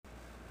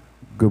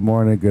Good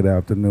morning, good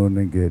afternoon,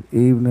 and good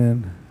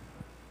evening,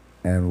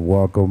 and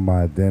welcome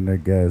my dinner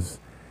guests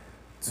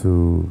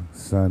to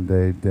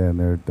Sunday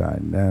Dinner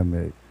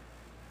Dynamic.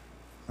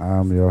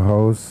 I'm your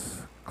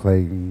host,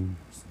 Clayton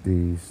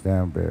D.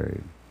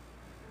 Stanberry.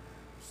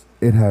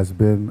 It has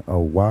been a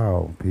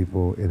while,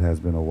 people. It has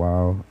been a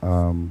while.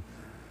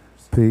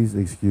 Please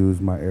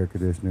excuse my air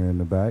conditioner in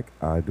the back.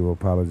 I do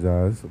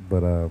apologize,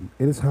 but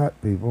it is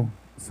hot, people.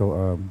 So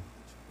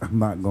I'm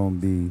not going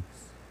to be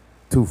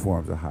two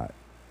forms of hot,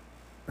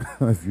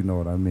 if you know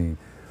what I mean.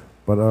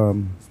 But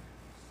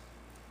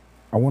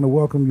I want to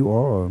welcome you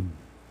all.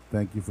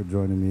 Thank you for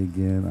joining me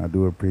again. I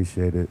do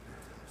appreciate it.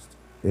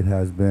 It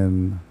has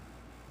been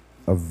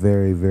a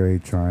very, very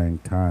trying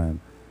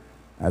time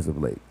as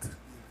of late.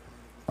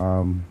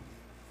 Um,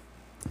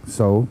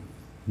 so,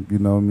 you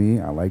know me,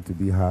 I like to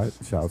be hot.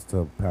 Shouts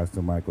to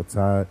Pastor Michael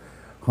Todd,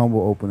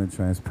 humble, open, and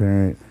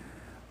transparent.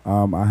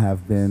 I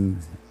have been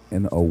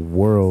in a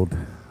world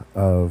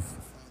of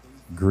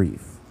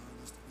grief.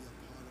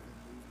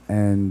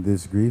 And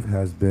this grief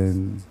has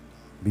been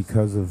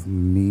because of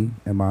me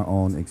and my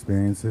own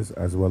experiences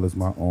as well as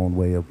my own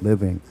way of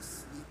living.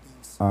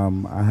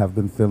 I have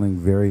been feeling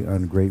very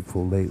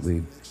ungrateful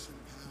lately,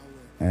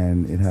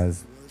 and it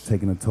has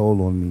taken a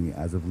toll on me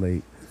as of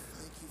late.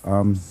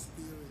 I'm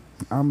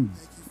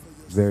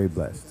very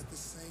blessed.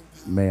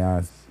 May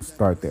I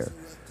start there?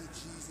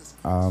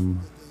 Um,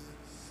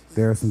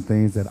 there are some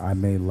things that I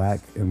may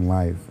lack in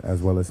life,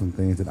 as well as some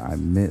things that I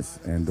miss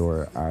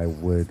and/or I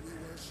would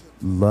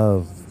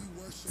love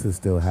to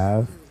still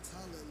have.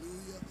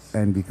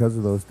 And because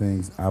of those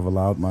things, I've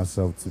allowed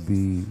myself to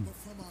be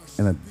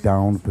in a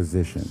down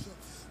position.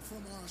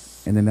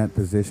 And in that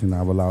position,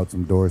 I've allowed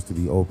some doors to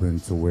be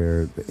open to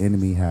where the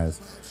enemy has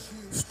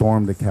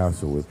stormed the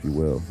castle, if you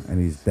will.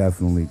 And he's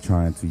definitely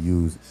trying to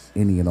use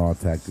any and all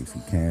tactics he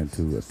can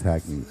to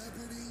attack me.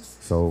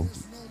 So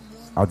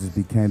I'll just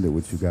be candid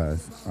with you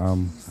guys.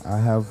 I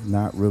have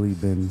not really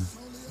been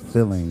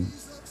feeling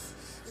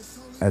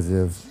as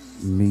if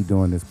me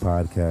doing this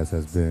podcast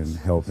has been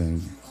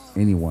helping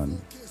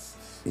anyone,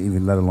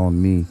 even let alone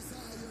me,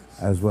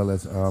 as well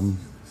as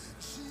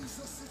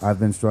I've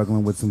been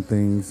struggling with some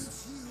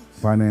things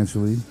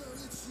financially,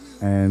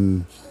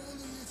 and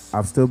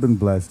I've still been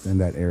blessed in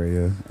that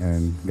area,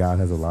 and God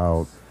has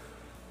allowed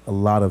a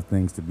lot of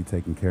things to be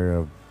taken care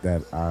of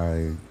that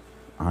I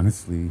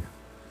honestly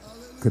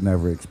could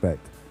never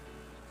expect.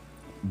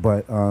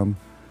 But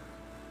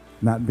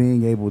not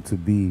being able to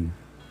be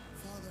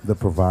the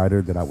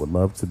provider that I would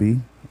love to be,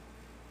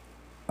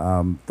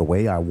 the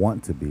way I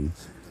want to be,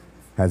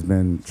 has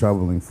been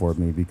troubling for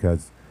me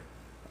because,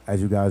 as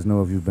you guys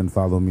know, if you've been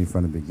following me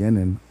from the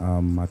beginning,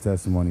 my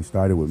testimony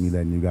started with me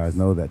letting you guys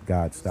know that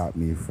God stopped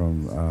me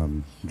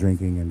from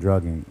drinking and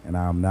drugging, and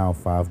I'm now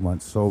 5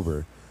 months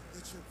sober.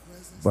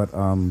 But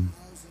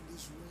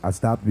I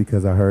stopped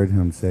because I heard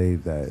him say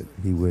that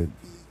he would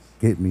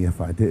get me if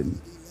I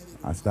didn't.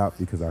 I stopped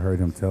because I heard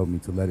him tell me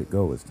to let it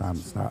go. It's time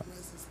to stop.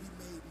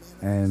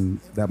 And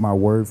that my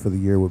word for the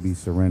year would be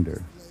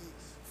surrender.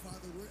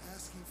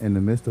 In the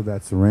midst of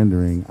that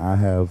surrendering, I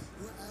have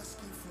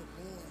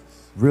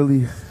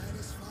really,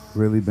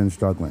 really been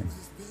struggling.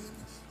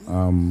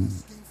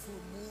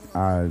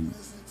 I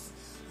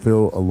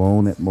feel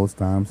alone at most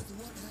times,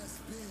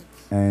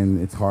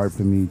 and it's hard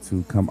for me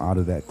to come out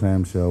of that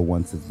clamshell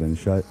once it's been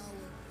shut.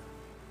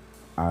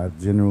 I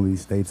generally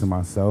stay to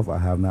myself. I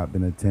have not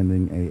been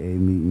attending AA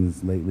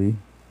meetings lately,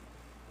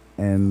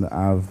 and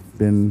I've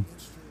been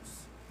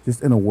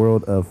just in a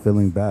world of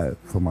feeling bad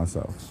for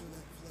myself.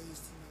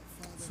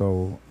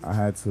 So I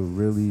had to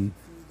really,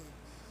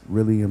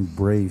 really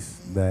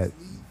embrace that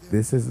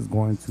this is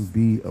going to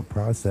be a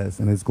process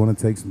and it's going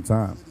to take some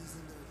time.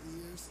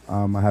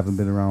 I haven't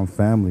been around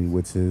family,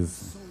 which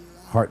is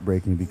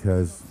heartbreaking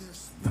because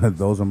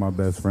those are my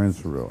best friends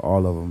for real,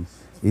 all of them,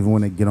 even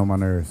when they get on my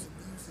nerves.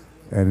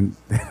 And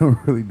they don't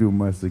really do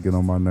much to get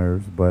on my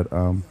nerves, but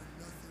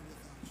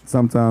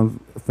sometimes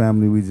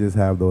family, we just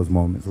have those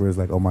moments where it's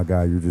like, oh my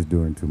God, you're just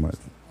doing too much.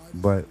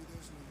 But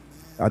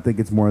I think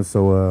it's more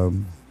so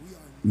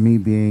me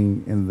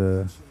being in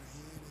the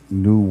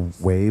new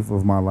wave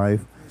of my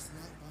life.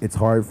 It's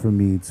hard for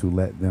me to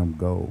let them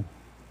go,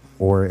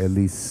 or at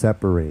least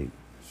separate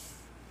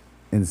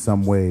in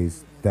some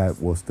ways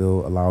that will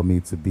still allow me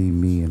to be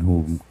me and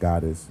whom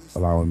God is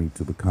allowing me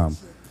to become.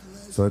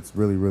 So it's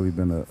really, really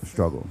been a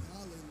struggle.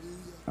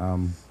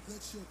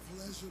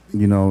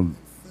 You know,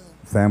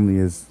 family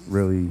is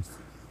really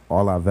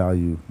all I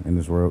value in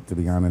this world, to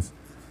be honest.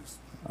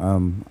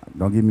 Don't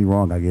get me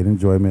wrong, I get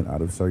enjoyment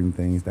out of certain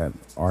things that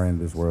are in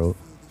this world,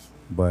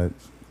 but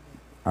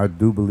I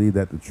do believe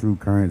that the true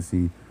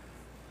currency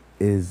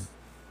is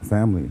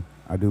family.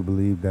 I do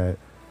believe that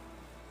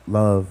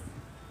love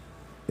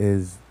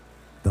is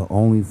the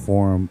only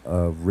form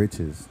of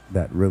riches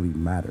that really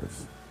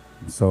matters.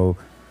 So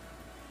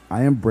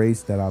I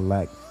embrace that I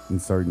lack in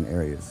certain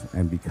areas,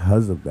 and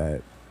because of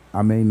that,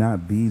 I may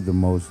not be the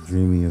most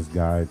dreamiest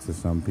guy to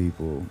some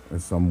people or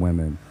some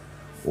women,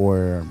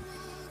 or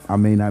I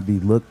may not be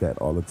looked at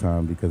all the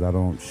time because I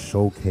don't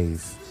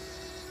showcase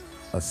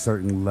a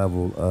certain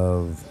level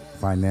of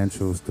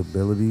financial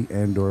stability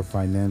and or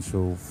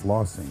financial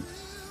flossing.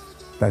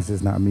 That's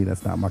just not me.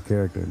 That's not my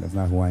character. That's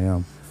not who I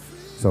am.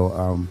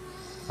 So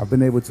I've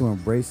been able to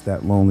embrace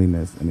that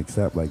loneliness and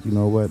accept, like, you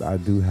know what, I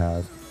do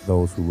have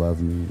those who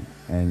love me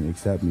and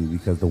accept me,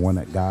 because the one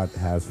that God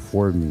has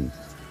for me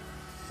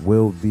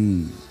will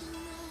be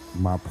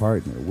my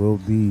partner, will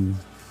be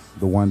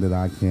the one that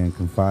I can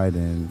confide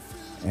in,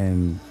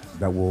 and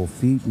that will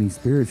feed me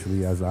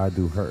spiritually as I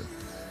do her.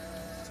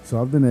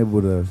 So I've been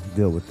able to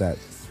deal with that,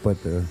 but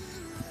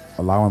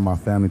allowing my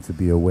family to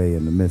be away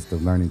in the midst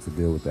of learning to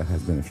deal with that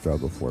has been a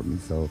struggle for me.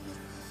 So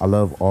I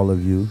love all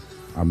of you.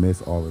 I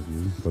miss all of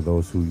you, for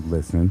those who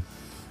listen.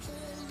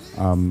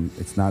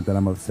 It's not that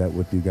I'm upset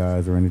with you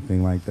guys or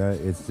anything like that.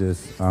 It's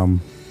just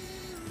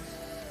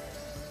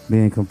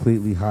being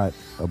completely hot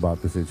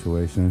about the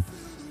situation.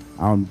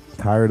 I'm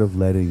tired of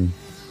letting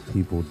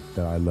people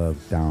that I love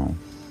down.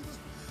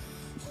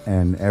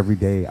 And every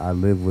day I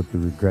live with the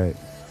regret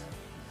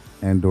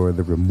and or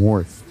the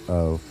remorse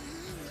of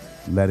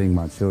letting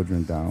my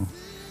children down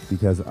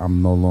because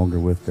I'm no longer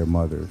with their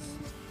mothers,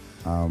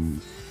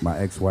 my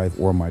ex-wife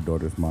or my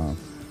daughter's mom,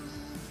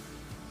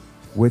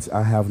 which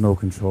I have no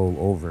control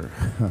over.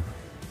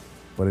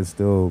 But it's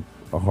still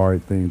a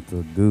hard thing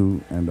to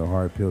do and a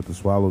hard pill to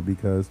swallow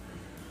because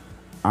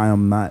I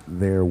am not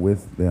there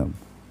with them.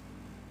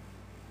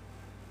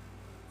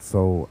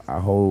 So I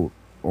hold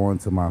on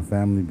to my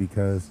family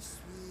because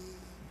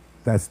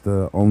that's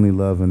the only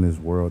love in this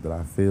world that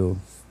I feel.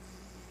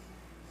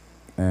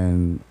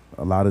 And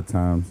a lot of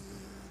times,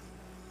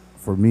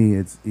 for me,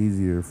 it's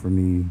easier for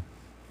me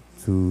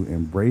to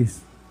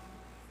embrace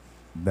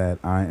that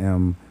I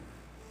am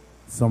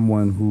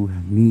someone who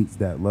needs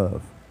that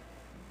love.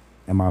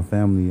 And my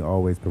family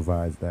always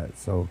provides that.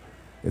 So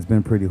it's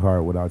been pretty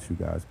hard without you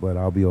guys, but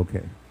I'll be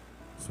okay.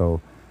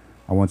 So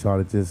I want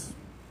y'all to just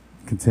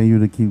continue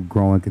to keep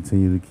growing,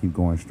 continue to keep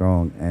going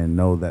strong, and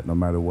know that no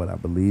matter what, I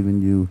believe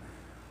in you,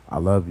 I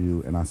love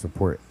you, and I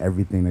support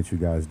everything that you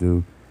guys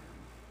do.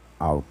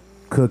 I'll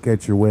cook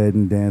at your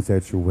wedding, dance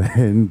at your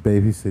wedding,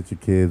 babysit your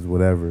kids,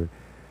 whatever.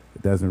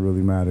 It doesn't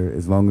really matter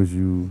as long as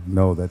you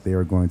know that they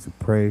are going to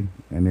pray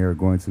and they are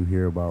going to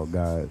hear about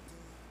God.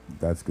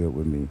 That's good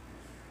with me.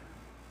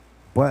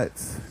 But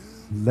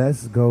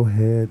let's go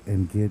ahead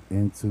and get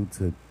into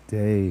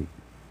today's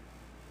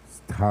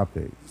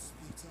topic.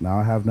 Now,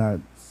 I have not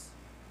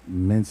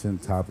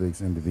mentioned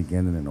topics in the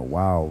beginning in a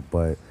while,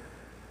 but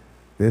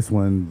this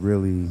one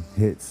really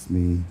hits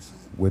me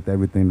with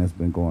everything that's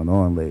been going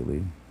on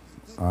lately.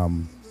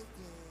 And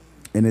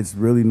it's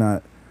really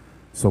not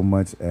so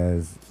much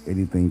as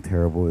anything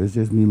terrible. It's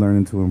just me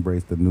learning to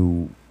embrace the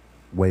new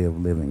way of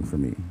living for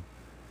me.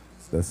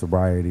 The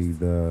sobriety,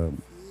 the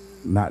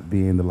not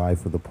being the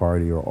life of the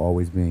party or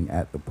always being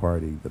at the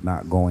party, the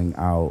not going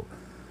out,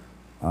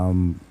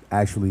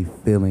 actually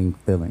feeling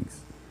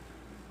feelings.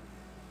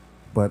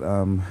 But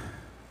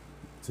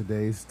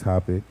today's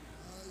topic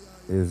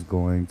is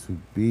going to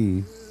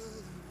be,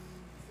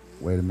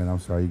 wait a minute, I'm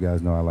sorry, you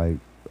guys know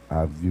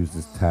I've used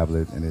this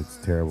tablet and it's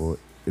terrible.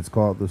 It's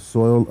called The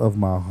Soil of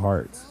My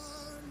Heart.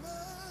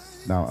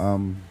 Now,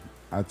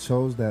 I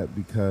chose that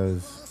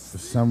because for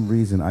some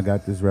reason I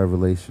got this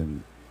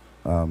revelation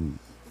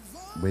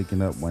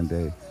waking up one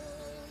day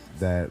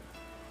that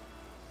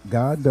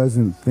God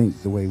doesn't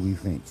think the way we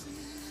think.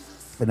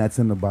 And that's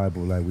in the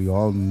Bible. Like, we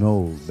all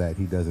know that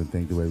he doesn't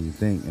think the way we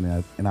think.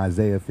 And in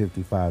Isaiah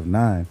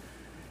 55:9,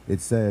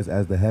 it says,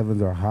 as the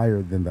heavens are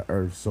higher than the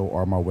earth, so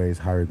are my ways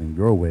higher than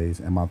your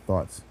ways, and my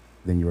thoughts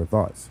than your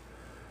thoughts.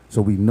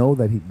 So we know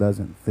that he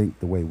doesn't think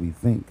the way we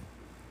think.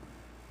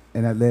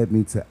 And that led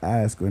me to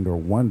ask and or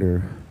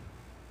wonder,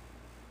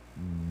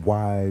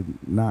 why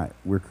not?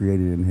 We're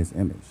created in his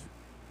image.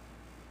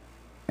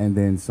 And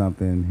then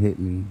something hit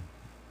me,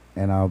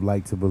 and I would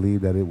like to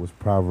believe that it was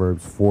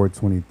Proverbs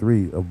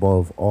 4:23,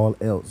 above all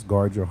else,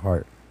 guard your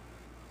heart,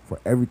 for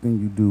everything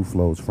you do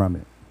flows from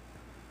it.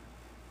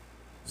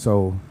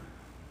 So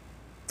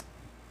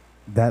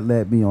that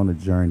led me on a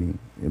journey.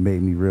 It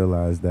made me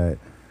realize that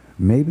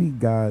maybe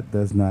God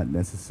does not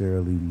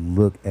necessarily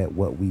look at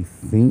what we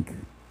think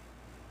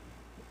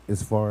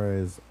as far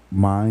as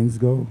minds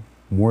go.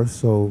 More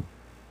so,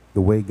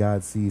 the way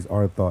God sees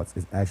our thoughts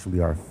is actually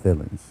our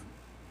feelings.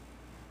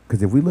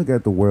 Because if we look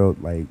at the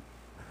world, like,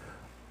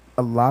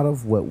 a lot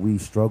of what we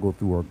struggle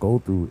through or go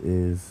through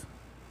is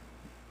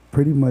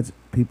pretty much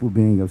people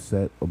being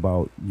upset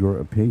about your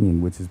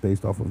opinion, which is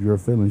based off of your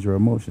feelings, your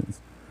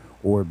emotions,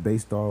 or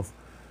based off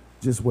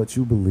just what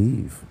you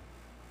believe.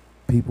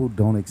 People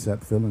don't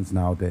accept feelings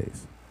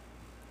nowadays.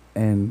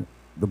 And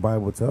the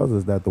Bible tells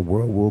us that the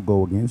world will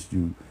go against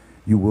you.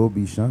 You will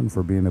be shunned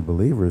for being a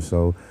believer.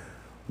 So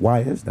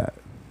why is that?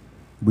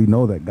 We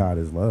know that God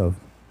is love.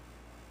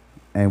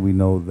 And we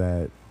know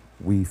that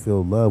we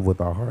feel love with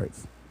our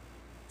hearts.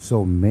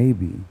 So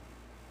maybe,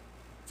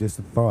 just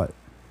a thought,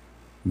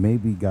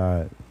 maybe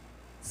God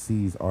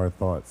sees our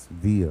thoughts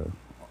via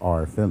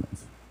our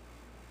feelings.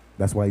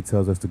 That's why he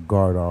tells us to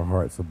guard our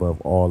hearts above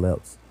all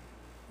else.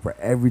 For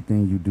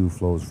everything you do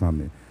flows from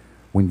it.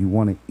 when you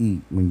want to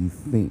eat, when you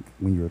think,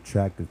 when you're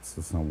attracted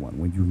to someone,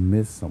 when you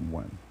miss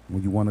someone,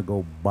 when you want to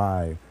go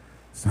buy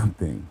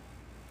something,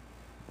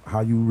 how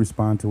you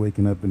respond to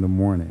waking up in the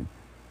morning,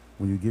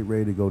 when you get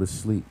ready to go to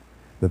sleep,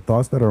 the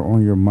thoughts that are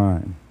on your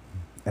mind,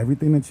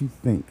 everything that you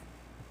think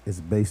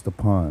is based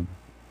upon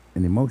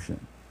an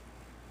emotion: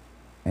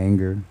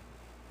 anger,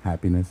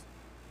 happiness,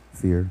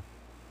 fear,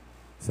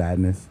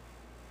 sadness,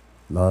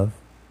 love,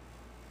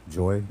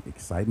 joy,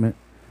 excitement.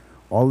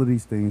 All of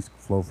these things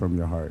flow from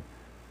your heart.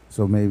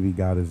 So maybe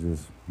God is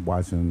just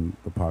watching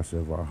the posture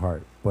of our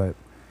heart. But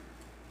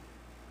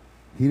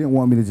He didn't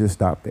want me to just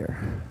stop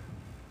there.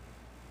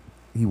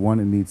 He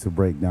wanted me to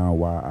break down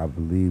why I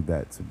believe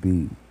that to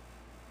be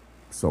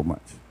so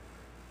much.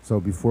 So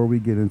before we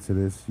get into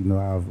this,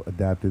 I've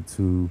adapted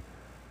to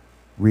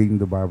reading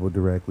the Bible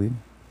directly.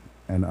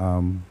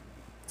 And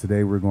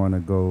today we're going to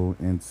go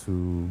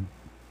into,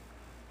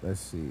 let's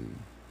see,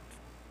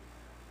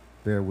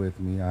 bear with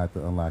me, I have to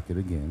unlock it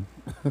again.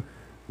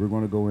 We're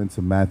going to go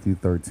into Matthew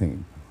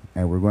 13.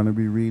 And we're going to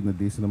be reading a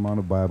decent amount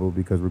of Bible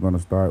because we're going to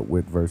start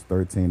with verse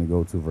 13 and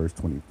go to verse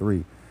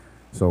 23.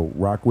 So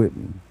rock with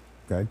me,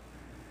 okay?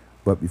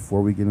 But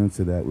before we get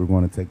into that, we're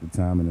going to take the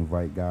time and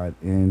invite God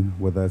in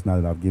with us. Now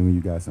that I've given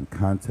you guys some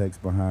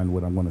context behind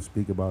what I'm going to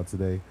speak about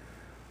today,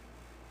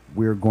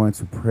 we're going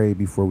to pray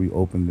before we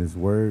open this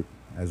word,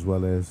 as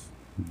well as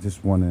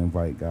just want to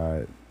invite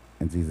God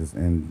and Jesus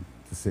in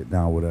to sit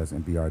down with us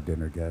and be our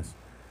dinner guest.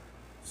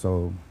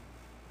 So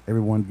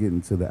everyone get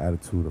into the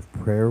attitude of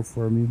prayer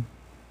for me.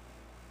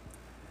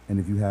 And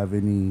if you have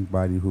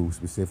anybody who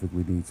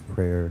specifically needs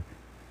prayer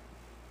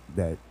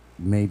that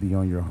may be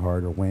on your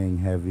heart or weighing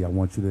heavy, I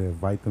want you to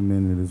invite them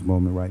in this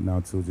moment right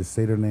now too. Just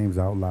say their names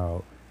out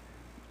loud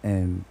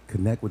and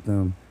connect with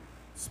them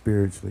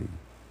spiritually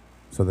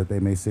so that they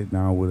may sit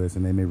down with us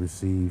and they may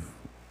receive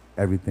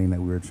everything that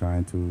we're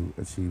trying to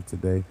achieve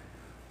today.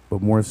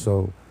 But more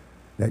so,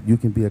 that you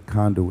can be a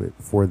conduit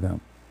for them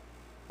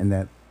and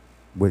that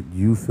what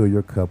you fill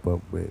your cup up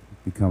with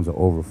becomes an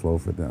overflow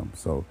for them.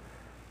 So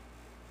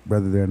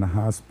whether they're in the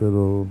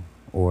hospital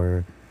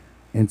or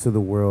into the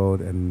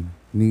world and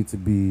need to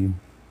be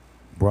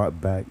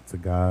brought back to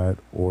God,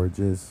 or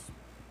just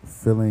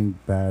feeling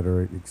bad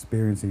or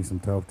experiencing some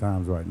tough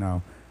times right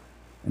now,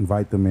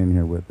 invite them in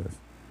here with us.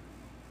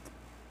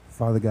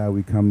 Father God,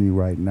 we come to you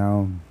right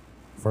now.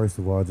 First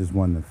of all, just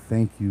want to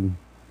thank you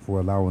for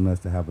allowing us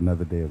to have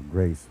another day of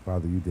grace.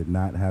 Father, you did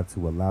not have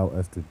to allow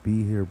us to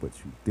be here, but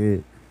you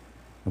did.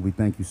 And we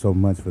thank you so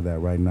much for that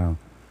right now.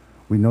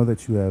 We know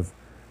that you have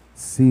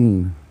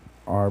seen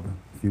our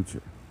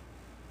future,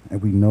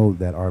 and we know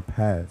that our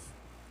past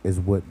is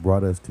what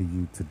brought us to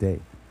you today.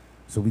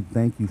 So we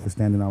thank you for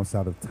standing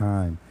outside of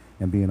time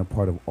and being a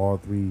part of all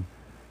three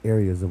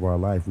areas of our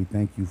life. We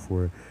thank you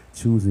for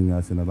choosing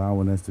us and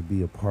allowing us to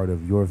be a part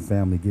of your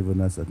family, giving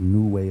us a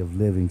new way of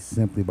living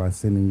simply by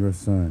sending your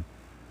son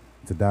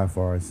to die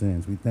for our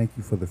sins. We thank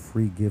you for the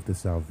free gift of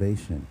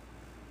salvation.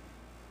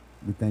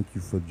 We thank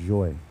you for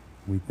joy.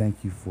 We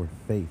thank you for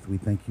faith. We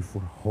thank you for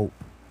hope.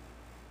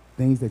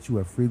 Things that you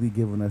have freely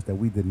given us that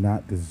we did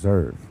not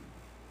deserve.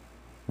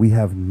 We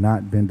have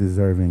not been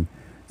deserving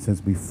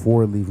since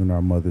before leaving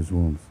our mother's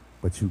wombs,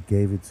 but you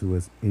gave it to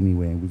us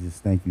anyway, and we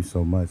just thank you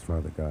so much,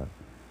 Father God.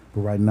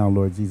 But right now,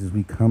 Lord Jesus,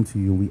 we come to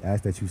you and we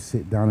ask that you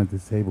sit down at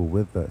this table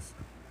with us.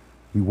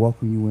 We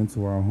welcome you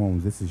into our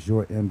homes. This is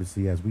your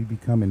embassy. As we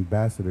become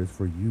ambassadors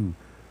for you,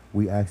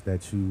 we ask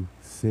that you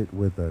sit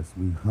with us.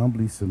 We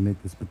humbly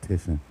submit this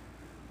petition.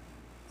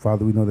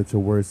 Father, we know that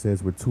your word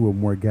says where two or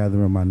more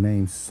gather in my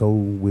name, so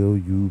will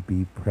you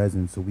be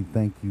present. So we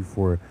thank you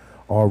for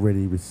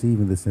already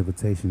receiving this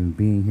invitation and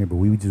being here, but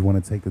we just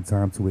want to take the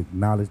time to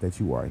acknowledge that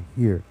you are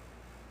here.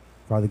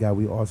 Father God,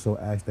 we also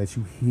ask that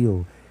you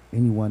heal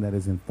anyone that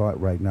is in thought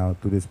right now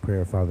through this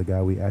prayer. Father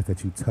God, we ask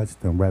that you touch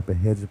them, wrap a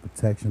hedge of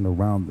protection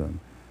around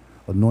them,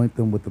 anoint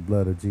them with the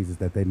blood of Jesus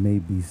that they may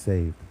be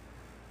saved.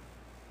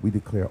 We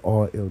declare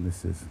all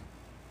illnesses,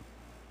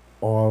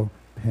 all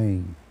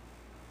pain,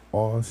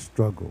 all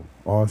struggle,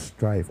 all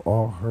strife,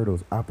 all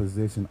hurdles,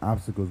 opposition,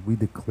 obstacles, we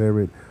declare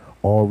it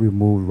all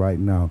removed right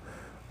now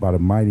by the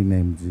mighty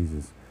name of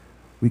Jesus.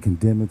 We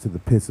condemn it to the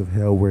pits of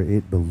hell where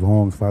it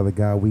belongs. Father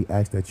God, we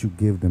ask that you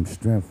give them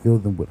strength, fill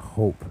them with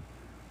hope.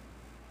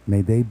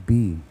 May they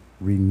be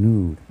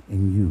renewed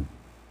in you.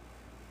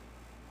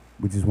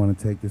 We just want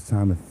to take this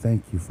time to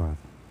thank you, Father.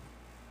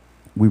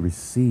 We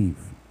receive,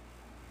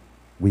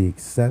 we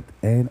accept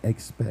and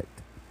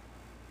expect.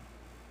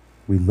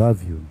 We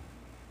love you.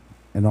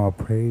 And all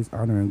praise,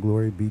 honor, and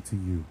glory be to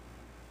you.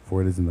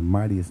 For it is in the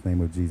mightiest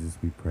name of Jesus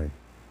we pray.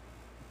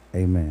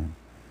 Amen.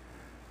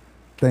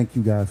 Thank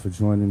you guys for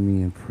joining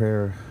me in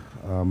prayer.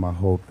 I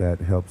hope that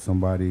helps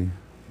somebody.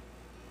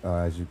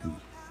 As you can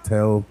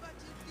tell,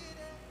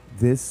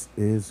 this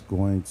is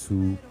going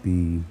to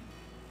be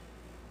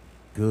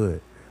good.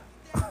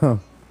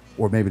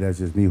 Or maybe that's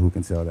just me who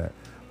can tell that.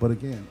 But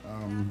again,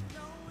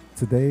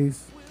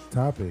 today's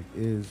topic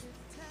is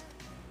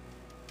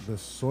the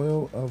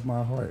soil of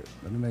my heart.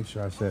 Let me make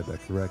sure I said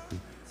that correctly.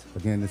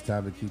 Again, this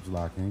tablet keeps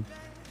locking.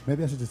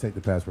 Maybe I should just take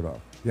the password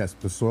off. Yes,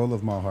 the soil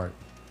of my heart.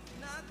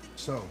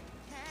 So,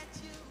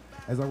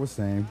 as I was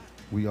saying,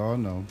 we all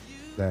know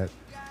that,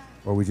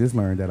 or we just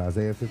learned that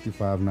Isaiah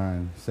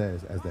 55:9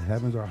 says, "As the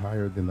heavens are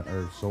higher than the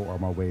earth, so are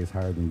my ways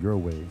higher than your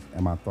ways,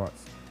 and my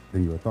thoughts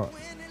than your thoughts."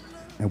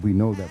 And we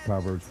know that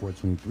Proverbs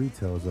 4:23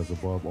 tells us,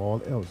 "Above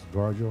all else,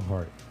 guard your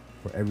heart,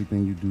 for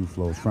everything you do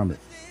flows from it."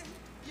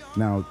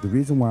 Now, the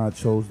reason why I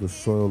chose the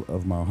soil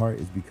of my heart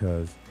is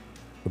because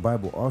the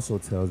Bible also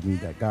tells me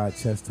that God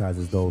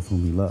chastises those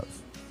whom he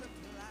loves.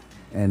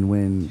 And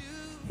when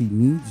he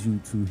needs you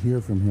to hear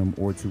from him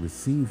or to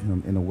receive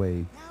him in a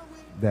way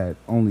that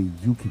only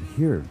you can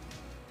hear,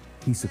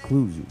 he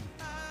secludes you.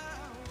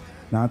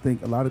 Now, I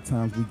think a lot of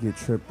times we get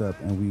tripped up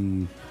and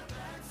we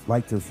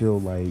like to feel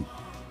like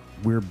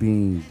we're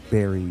being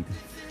buried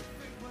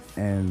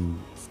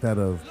instead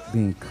of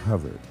being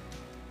covered.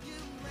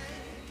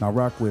 Now,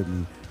 rock with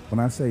me. When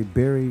I say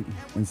buried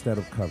instead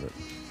of covered,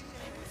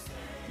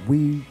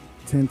 we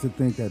tend to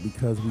think that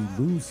because we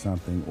lose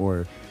something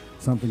or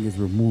something is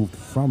removed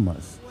from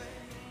us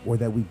or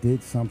that we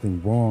did something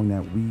wrong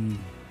that we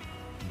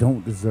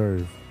don't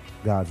deserve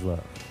God's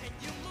love.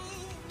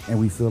 And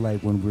we feel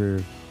like when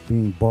we're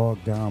being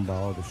bogged down by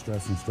all the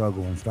stress and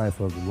struggle and strife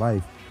of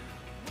life,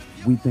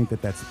 we think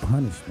that that's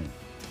punishment.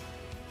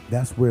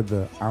 That's where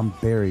the "I'm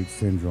buried"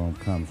 syndrome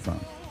comes from.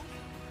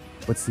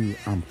 But see,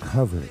 I'm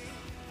covered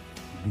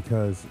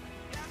because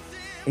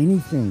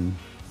anything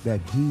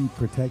that he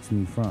protects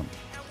me from,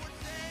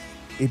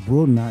 it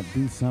will not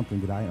be something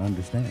that I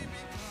understand.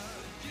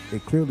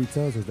 It clearly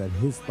tells us that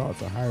his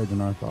thoughts are higher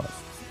than our thoughts.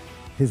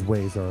 His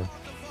ways are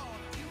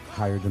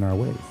higher than our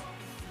ways.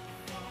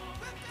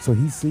 So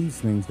he sees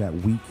things that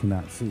we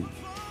cannot see.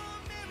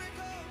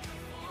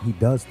 He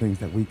does things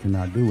that we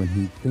cannot do, and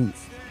he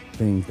thinks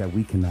things that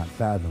we cannot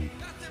fathom.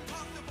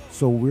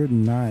 So we're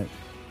not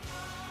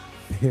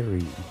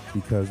buried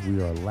because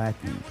we are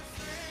lacking.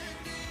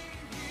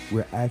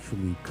 We're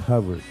actually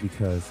covered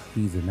because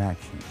he's in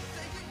action.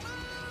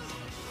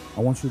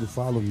 I want you to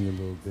follow me a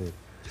little bit.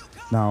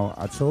 Now,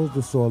 I chose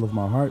the soil of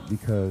my heart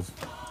because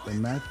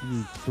in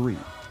Matthew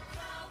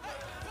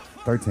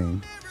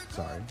 3:13,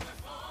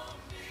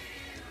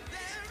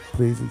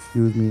 please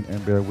excuse me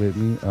and bear with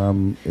me.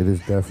 It is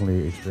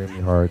definitely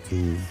extremely hard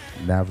to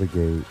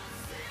navigate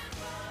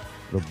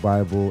the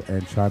Bible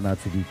and try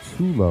not to be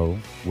too low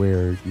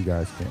where you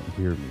guys can't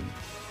hear me.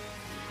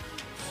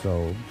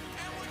 So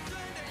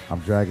I'm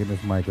dragging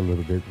this mic a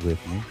little bit with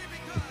me.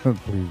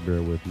 Please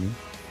bear with me.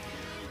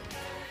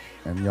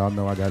 And y'all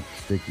know I got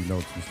sticky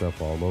notes and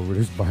stuff all over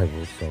this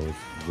Bible, so it's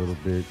a little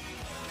bit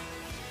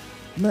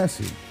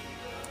messy.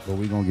 But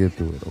we're going to get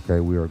through it, okay?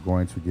 We are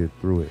going to get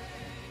through it.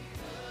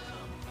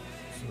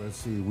 So let's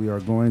see. We are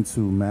going to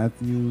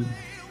Matthew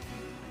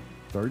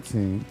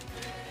 13.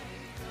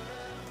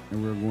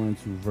 And we're going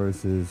to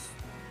verses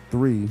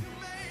 3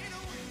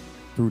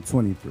 through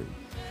 23.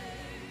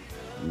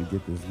 Let me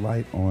get this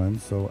light on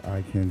so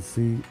I can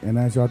see. And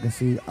as y'all can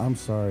see, I'm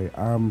sorry.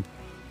 I'm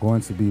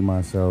going to be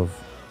myself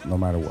no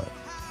matter what.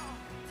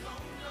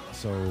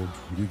 So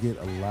you get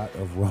a lot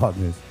of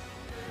rawness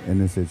in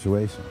this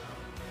situation.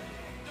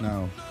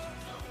 Now,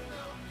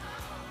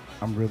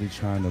 I'm really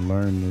trying to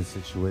learn this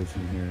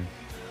situation here.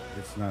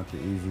 It's not the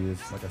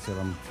easiest. Like I said,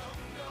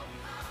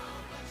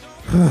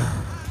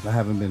 I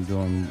haven't been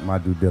doing my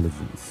due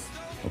diligence,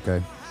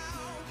 okay?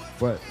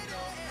 But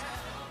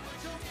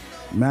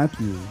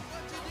Matthew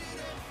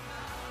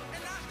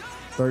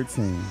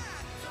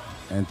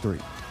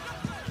 13:3.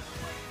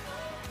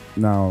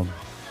 Now,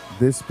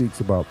 this speaks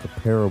about the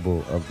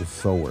parable of the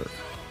sower.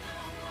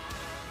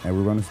 And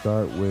we're going to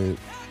start with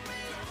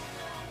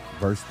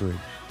verse 3.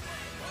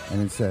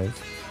 And it says,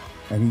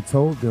 "And he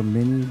told them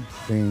many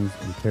things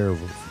in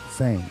parables,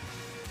 saying,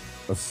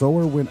 A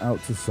sower went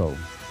out to sow.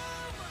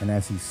 And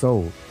as he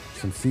sowed,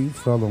 some seeds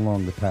fell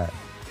along the path,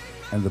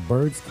 and the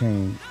birds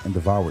came and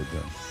devoured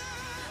them.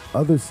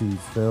 Other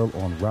seeds fell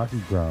on rocky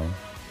ground,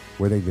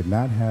 where they did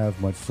not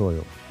have much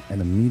soil,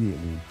 and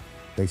immediately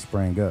they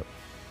sprang up,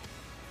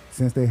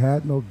 since they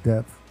had no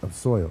depth of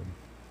soil.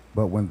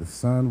 But when the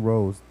sun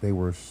rose, they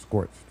were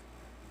scorched.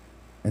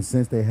 And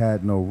since they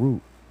had no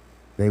root,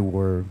 they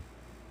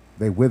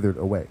withered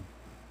away."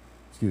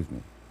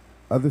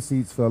 Other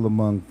seeds fell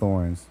among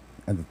thorns,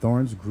 and the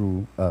thorns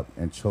grew up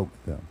and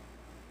choked them.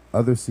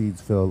 Other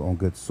seeds fell on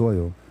good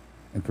soil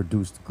and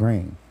produced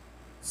grain,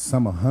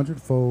 some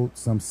 100-fold,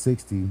 some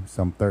 60,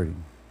 some 30.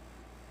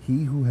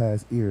 He who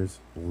has ears,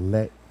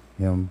 let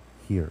him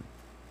hear.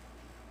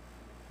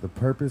 The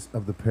purpose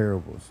of the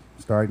parables,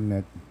 starting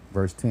at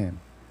verse 10.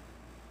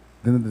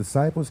 "Then the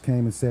disciples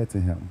came and said to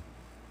him,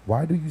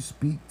 Why do you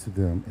speak to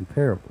them in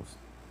parables?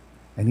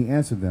 And he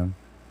answered them,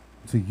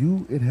 To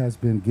you it has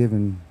been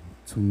given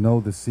to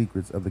know the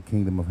secrets of the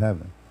kingdom of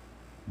heaven,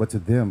 but to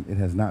them it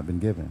has not been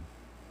given.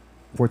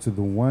 For to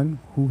the one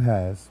who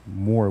has,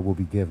 more will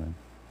be given,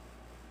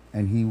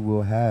 and he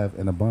will have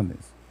an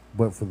abundance.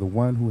 But for the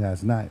one who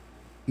has not,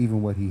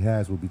 even what he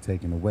has will be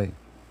taken away.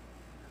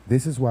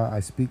 This is why I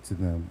speak to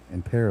them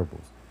in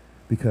parables,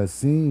 because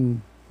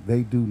seeing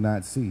they do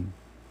not see,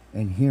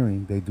 and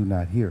hearing they do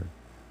not hear,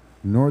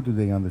 nor do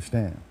they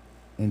understand.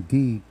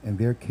 Indeed, in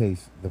their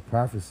case, the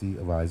prophecy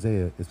of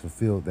Isaiah is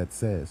fulfilled that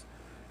says,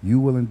 "You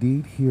will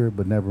indeed hear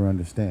but never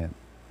understand,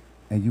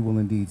 and you will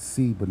indeed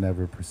see but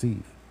never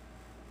perceive.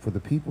 For the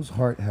people's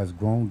heart has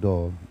grown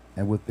dull,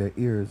 and with their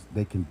ears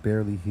they can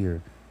barely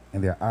hear,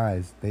 and their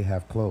eyes they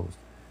have closed,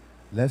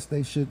 lest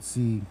they should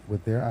see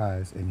with their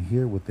eyes and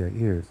hear with their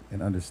ears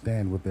and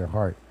understand with their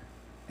heart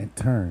and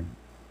turn,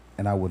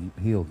 and I would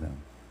heal them."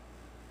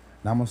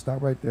 Now I'm going to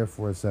stop right there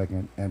for a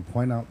second and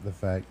point out the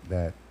fact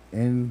that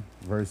in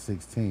verse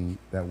 16,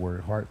 that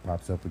word heart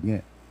pops up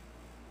again.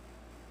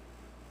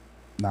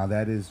 Now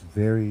that is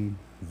very,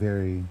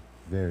 very,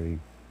 very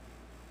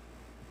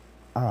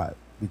odd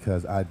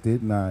because I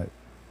did not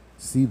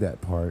see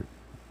that part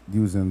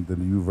using the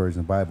New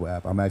Version Bible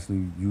app. I'm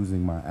actually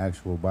using my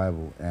actual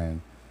Bible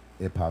and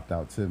it popped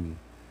out to me.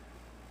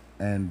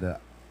 And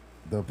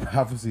the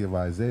prophecy of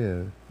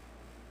Isaiah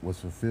was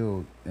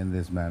fulfilled in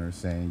this manner,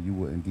 saying, "You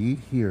will indeed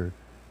hear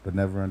but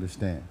never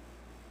understand,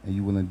 and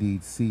you will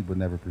indeed see but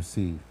never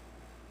perceive.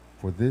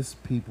 For this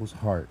people's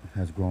heart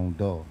has grown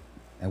dull,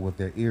 and with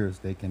their ears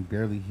they can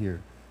barely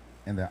hear,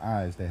 and their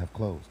eyes they have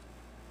closed,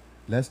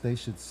 lest they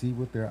should see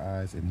with their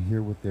eyes and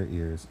hear with their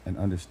ears and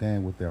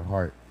understand with their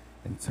heart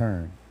and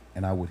turn,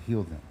 and I would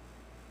heal them."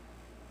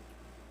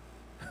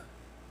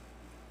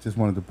 Just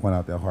wanted to point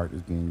out that heart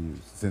is being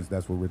used, since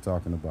that's what we're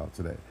talking about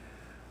today.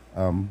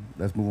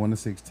 Let's move on to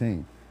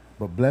 16.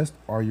 "But blessed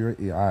are your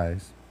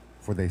eyes,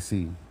 for they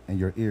see, and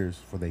your ears,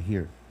 for they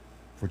hear.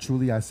 For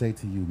truly I say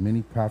to you,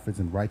 many prophets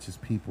and righteous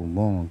people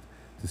longed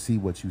to see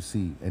what you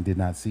see and did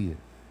not see it,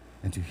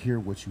 and to hear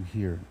what you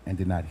hear and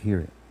did not hear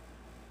it."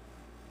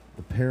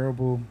 The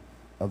parable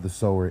of the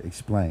sower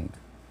explained,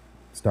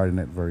 starting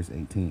at verse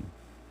 18.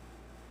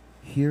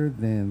 "Hear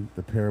then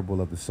the parable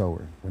of the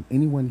sower. When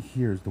anyone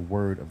hears the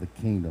word of the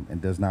kingdom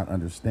and does not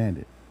understand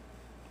it,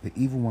 the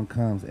evil one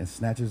comes and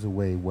snatches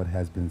away what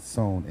has been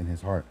sown in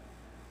his heart.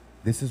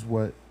 This is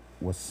what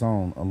was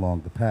sown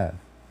along the path.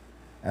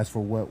 As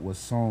for what was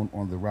sown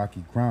on the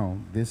rocky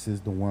ground, this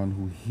is the one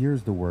who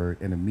hears the word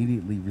and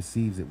immediately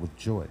receives it with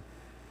joy.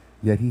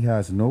 Yet he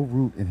has no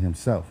root in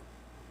himself,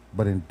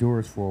 but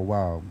endures for a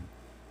while.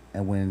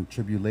 And when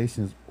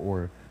tribulations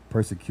or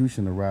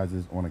persecution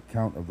arises on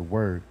account of the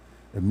word,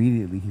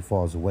 immediately he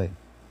falls away.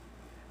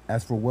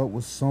 As for what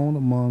was sown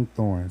among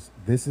thorns,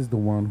 this is the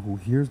one who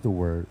hears the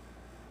word,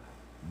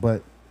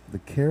 but the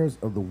cares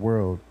of the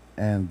world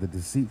and the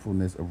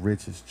deceitfulness of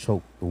riches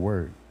choke the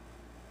word,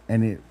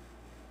 and it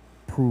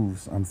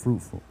proves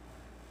unfruitful.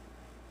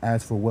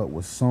 As for what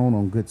was sown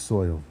on good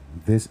soil,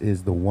 this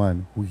is the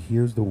one who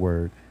hears the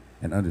word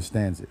and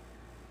understands it.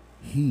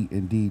 He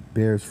indeed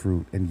bears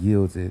fruit and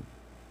yields it,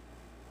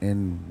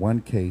 in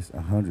one case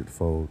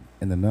 100-fold,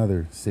 in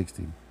another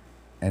 60,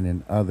 and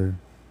in other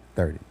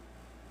 30.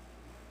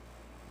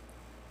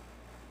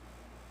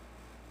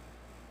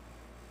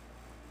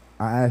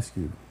 I ask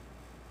you,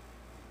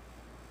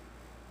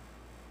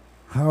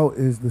 how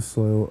is the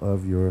soil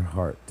of your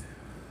heart?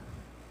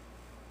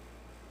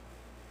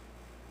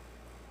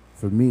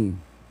 For me,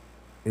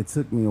 it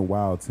took me a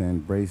while to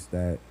embrace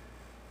that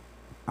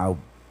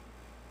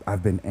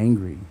I've been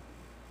angry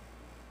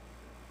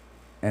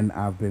and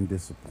I've been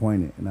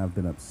disappointed and I've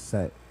been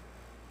upset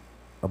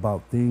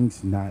about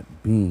things not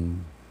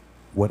being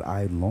what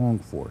I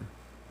longed for.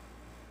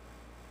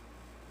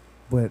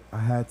 But I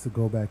had to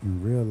go back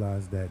and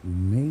realize that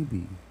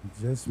maybe,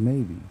 just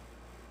maybe,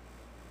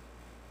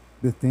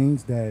 the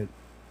things that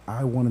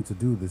I wanted to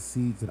do, the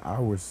seeds that I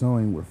was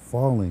sowing, were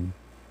falling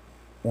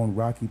on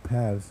rocky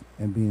paths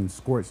and being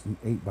scorched and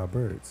ate by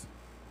birds.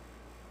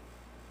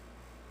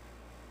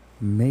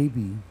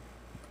 Maybe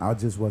I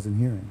just wasn't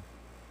hearing.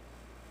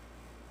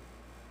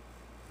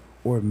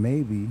 Or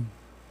maybe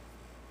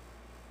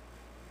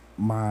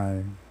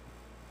my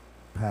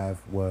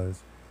path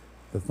was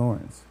the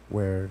thorns,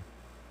 where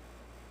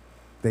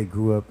they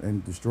grew up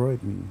and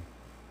destroyed me.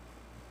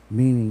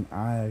 Meaning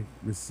I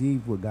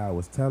received what God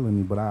was telling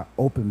me, but I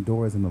opened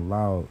doors and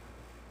allowed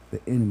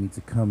the enemy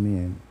to come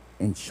in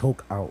and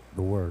choke out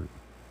the word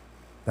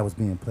that was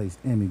being placed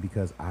in me,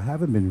 because I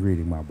haven't been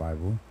reading my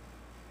Bible.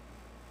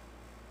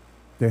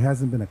 There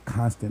hasn't been a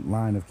constant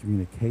line of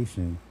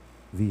communication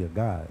via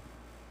God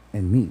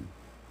and me,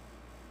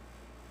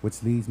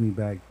 which leads me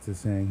back to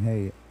saying,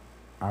 hey,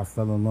 I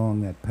fell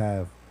along that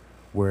path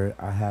where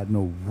I had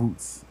no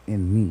roots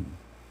in me.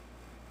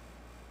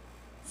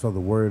 So the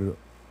word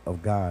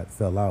of God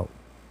fell out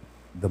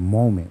the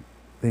moment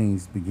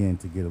things began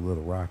to get a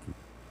little rocky.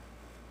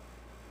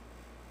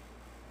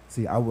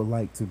 See, I would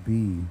like to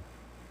be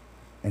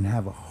and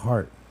have a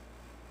heart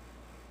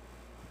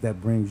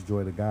that brings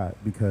joy to God,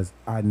 because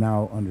I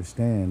now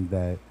understand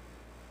that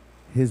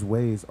his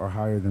ways are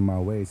higher than my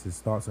ways. His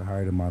thoughts are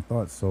higher than my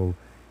thoughts. So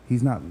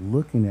he's not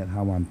looking at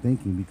how I'm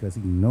thinking, because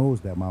he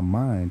knows that my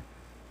mind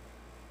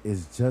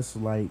is just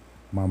like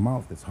my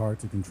mouth. It's hard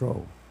to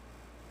control.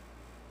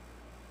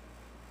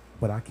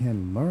 But I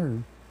can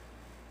learn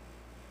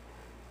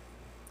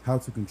how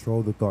to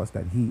control the thoughts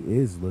that he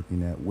is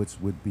looking at, which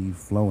would be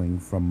flowing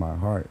from my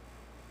heart.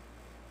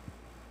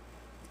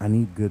 I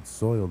need good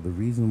soil. The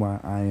reason why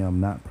I am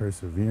not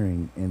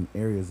persevering in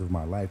areas of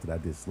my life that I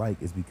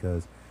dislike is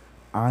because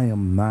I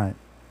am not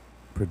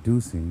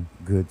producing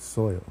good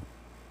soil.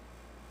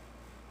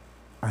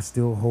 I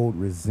still hold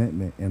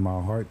resentment in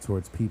my heart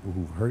towards people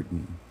who've hurt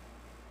me,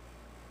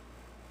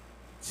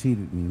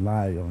 cheated me,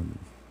 lied on me,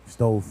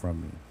 stole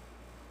from me,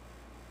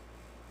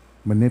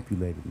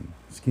 manipulated me,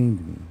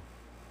 schemed me.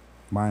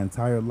 My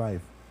entire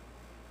life,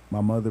 my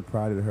mother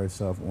prided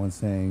herself on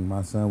saying,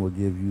 my son will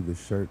give you the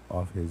shirt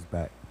off his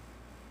back.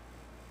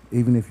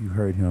 Even if you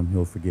hurt him,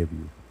 he'll forgive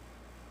you.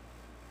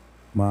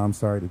 Mom,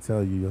 sorry to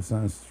tell you, your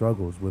son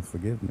struggles with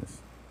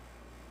forgiveness.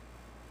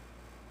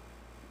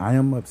 I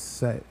am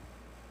upset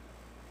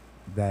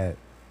that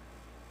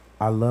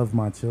I love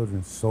my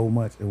children so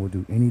much and will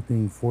do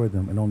anything for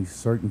them, and only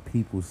certain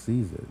people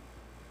sees it.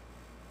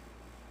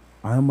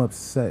 I am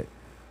upset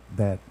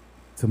that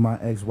to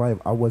my ex-wife,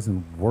 I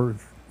wasn't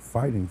worth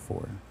fighting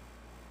for,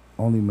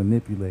 only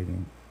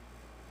manipulating.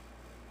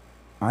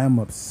 I am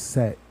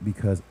upset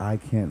because I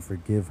can't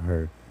forgive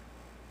her,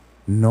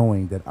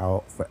 knowing that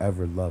I'll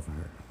forever love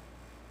her.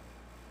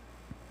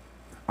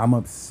 I'm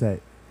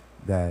upset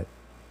that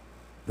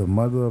the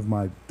mother of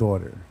my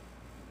daughter,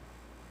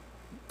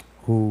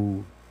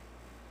 who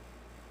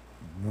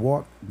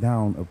walked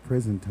down a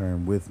prison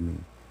term with me,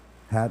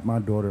 had my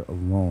daughter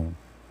alone,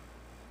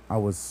 I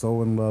was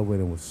so in love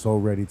with and was so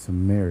ready to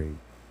marry,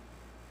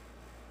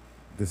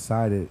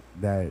 decided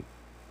that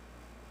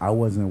I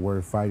wasn't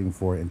worth fighting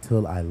for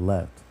until I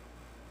left.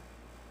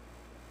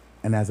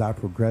 And as I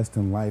progressed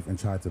in life and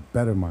tried to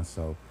better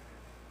myself,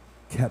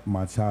 kept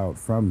my child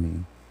from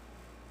me,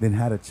 then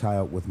had a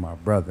child with my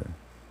brother,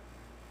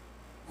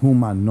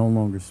 whom I no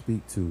longer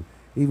speak to.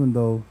 Even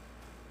though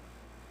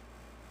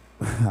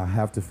I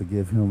have to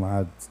forgive him,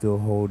 I still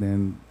hold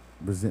in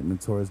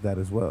resentment towards that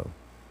as well.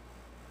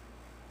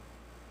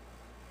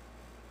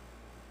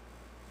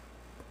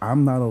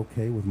 I'm not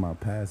okay with my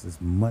past as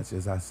much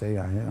as I say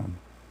I am.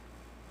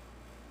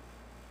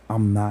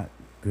 I'm not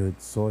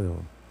good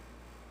soil.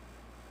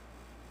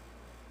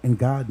 And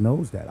God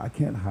knows that. I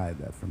can't hide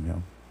that from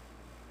him.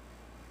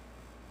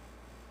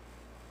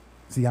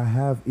 See, I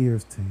have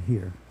ears to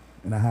hear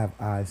and I have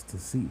eyes to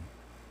see,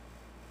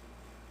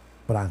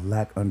 but I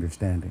lack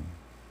understanding.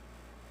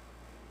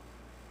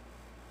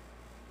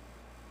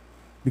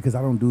 Because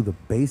I don't do the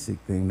basic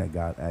thing that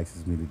God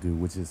asks me to do,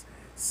 which is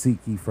seek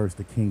ye first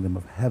the kingdom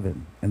of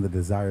heaven, and the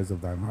desires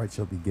of thine heart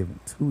shall be given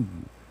to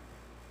you.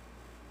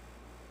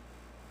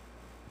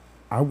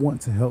 I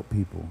want to help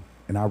people,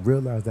 and I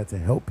realize that to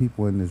help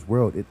people in this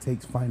world, it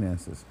takes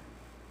finances.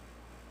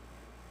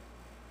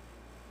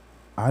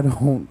 I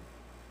don't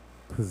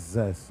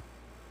possess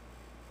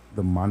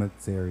the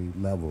monetary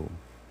level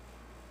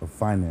of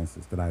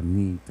finances that I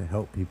need to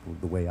help people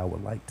the way I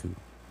would like to.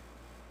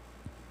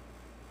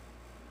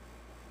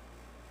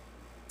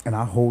 And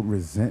I hold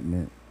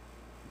resentment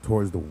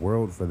towards the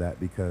world for that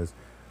because,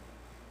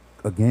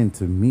 again,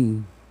 to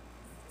me,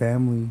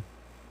 family,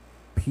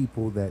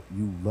 people that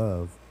you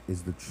love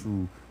is the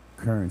true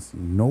currency.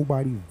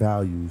 Nobody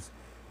values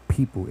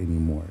people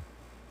anymore.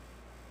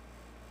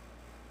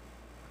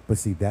 But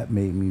see, that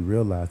made me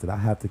realize that I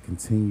have to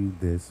continue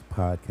this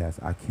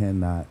podcast. I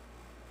cannot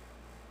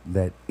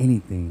let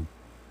anything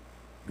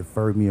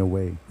defer me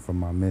away from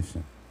my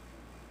mission.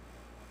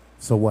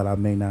 So what, I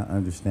may not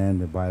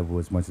understand the Bible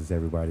as much as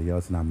everybody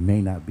else, and I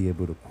may not be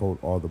able to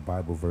quote all the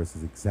Bible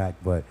verses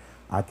exact, but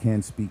I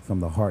can speak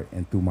from the heart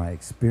and through my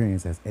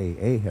experience as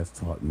AA has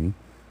taught me.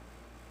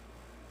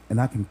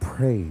 And I can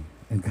pray,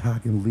 and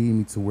God can lead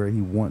me to where he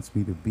wants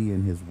me to be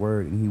in his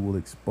word, and he will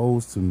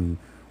expose to me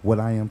what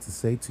I am to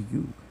say to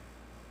you.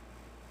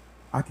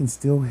 I can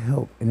still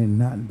help and it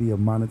not be a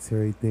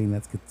monetary thing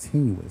that's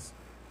continuous.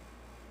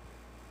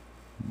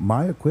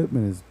 My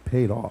equipment is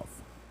paid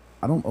off.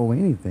 I don't owe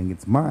anything.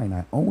 It's mine.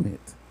 I own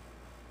it.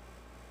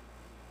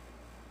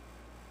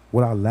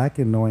 What I lack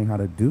in knowing how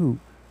to do,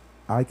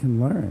 I can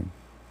learn.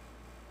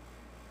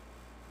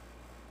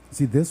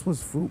 See, this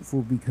was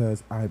fruitful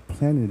because I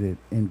planted it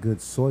in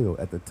good soil.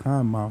 At the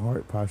time, my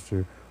heart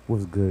posture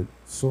was good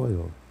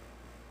soil.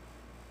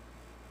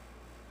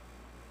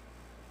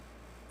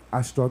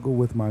 I struggle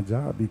with my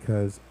job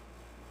because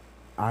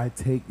I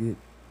take it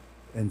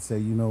and say,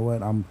 you know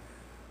what, I'm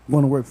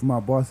going to work for my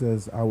boss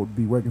as I would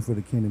be working for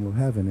the kingdom of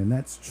heaven. And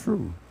that's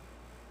true.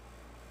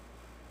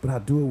 But I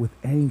do it with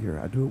anger.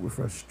 I do it with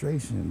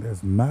frustration.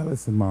 There's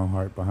malice in my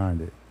heart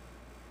behind it.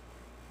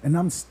 And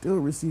I'm still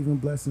receiving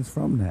blessings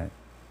from that.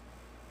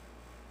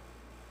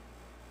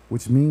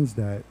 Which means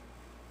that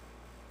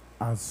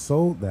I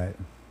sowed that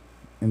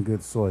in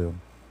good soil,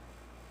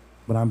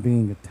 but I'm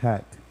being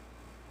attacked.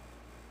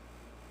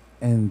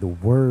 And the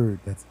word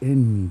that's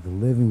in me, the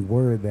living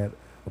word that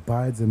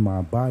abides in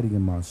my body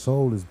and my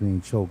soul, is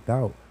being choked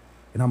out,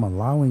 and I'm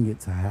allowing it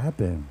to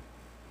happen.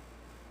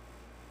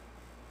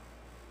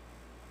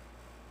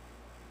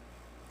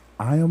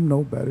 I am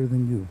no better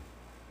than you.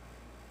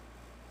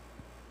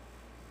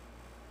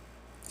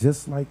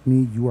 Just like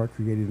me, you are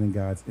created in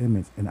God's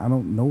image, and I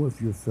don't know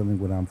if you're feeling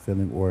what I'm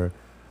feeling or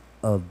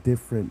a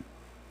different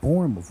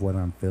form of what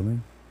I'm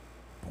feeling.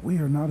 But we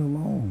are not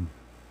alone.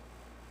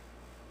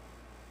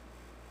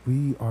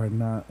 We are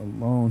not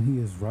alone. He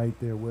is right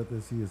there with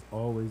us. He is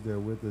always there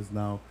with us.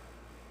 Now,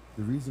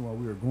 the reason why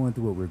we are going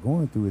through what we're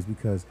going through is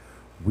because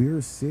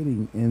we're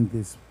sitting in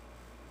this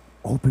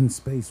open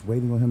space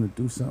waiting on him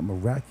to do something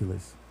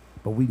miraculous.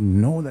 But we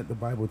know that the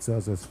Bible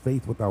tells us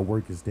faith without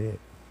work is dead.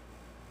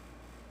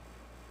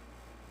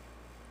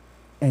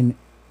 And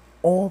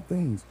all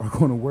things are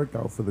going to work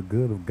out for the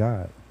good of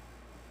God,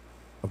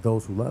 of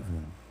those who love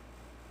him.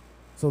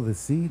 So the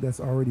seed that's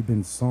already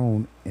been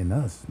sown in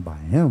us by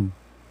him,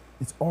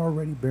 it's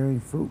already bearing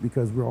fruit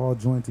because we're all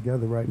joined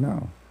together right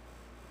now.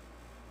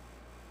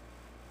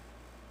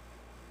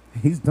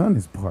 He's done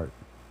his part.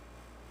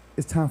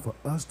 It's time for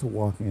us to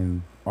walk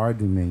in our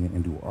dominion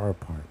and do our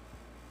part.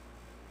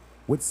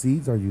 What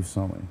seeds are you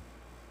sowing?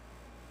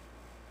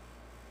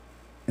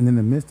 And in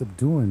the midst of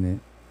doing it,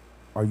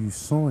 are you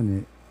sowing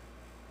it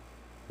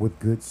with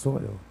good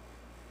soil?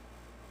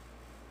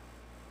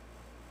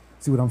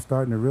 See, what I'm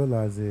starting to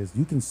realize is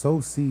you can sow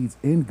seeds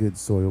in good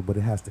soil, but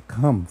it has to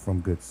come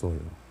from good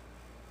soil.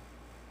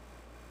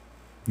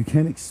 You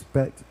can't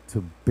expect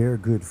to bear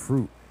good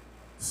fruit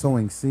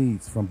sowing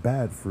seeds from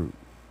bad fruit.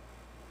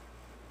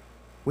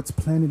 What's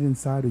planted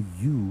inside of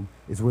you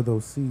is where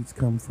those seeds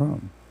come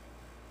from.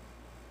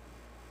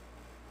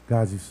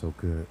 God, you're so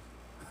good.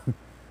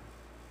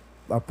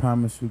 I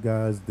promise you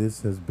guys,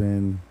 this has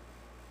been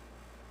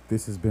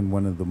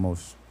one of the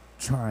most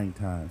trying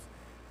times.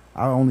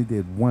 I only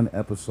did one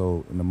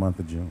episode in the month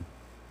of June.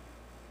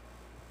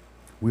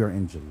 We are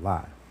in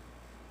July.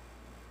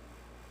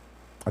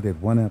 I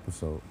did one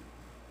episode.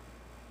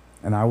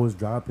 And I was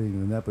dropping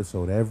an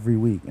episode every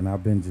week, and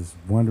I've been just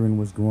wondering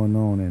what's going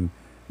on and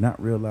not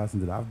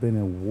realizing that I've been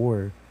in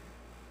war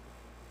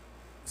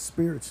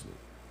spiritually.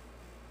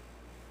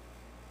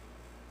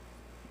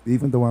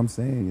 Even though I'm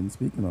saying and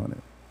speaking on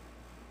it.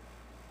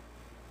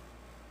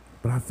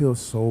 But I feel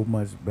so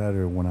much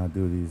better when I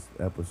do these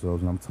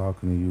episodes and I'm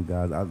talking to you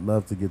guys. I'd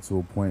love to get to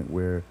a point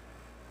where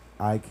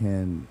I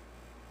can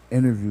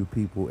interview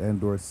people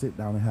and or sit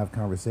down and have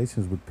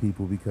conversations with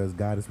people because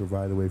God has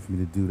provided a way for me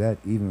to do that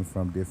even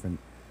from different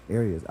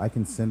areas. I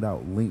can send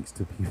out links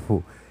to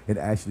people and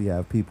actually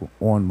have people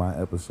on my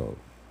episode.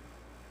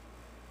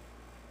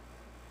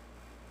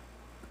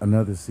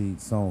 Another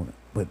seed sown,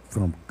 but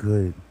from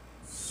good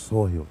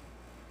soil.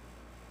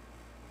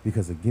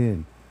 Because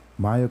again,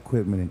 my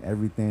equipment and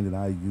everything that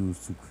I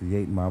use to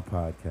create my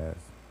podcast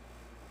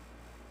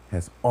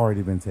has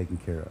already been taken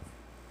care of.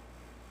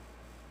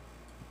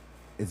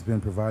 It's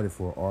been provided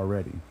for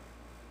already.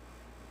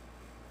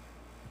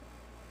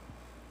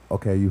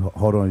 Okay, you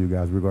hold on, you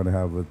guys. We're going to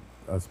have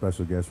a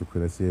special guest real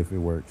quick. Let's see if it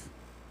works.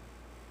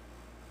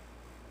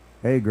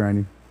 Hey,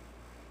 Granny.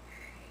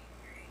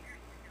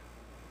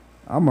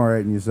 I'm all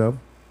right, and yourself?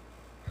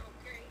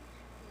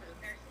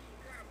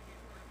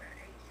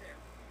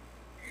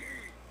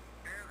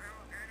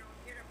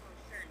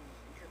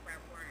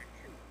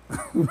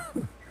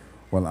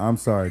 Well, I'm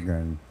sorry,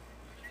 Granny.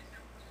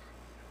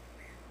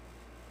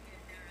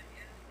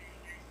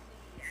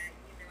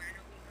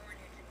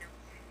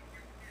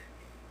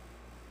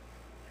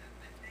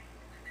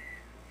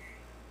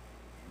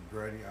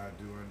 Granny, I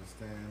do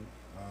understand.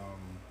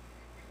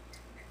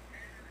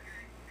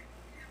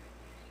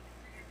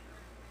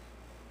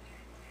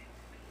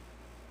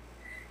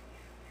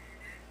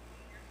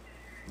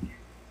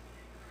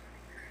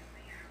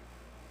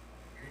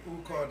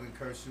 Who called and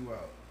curse you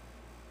out?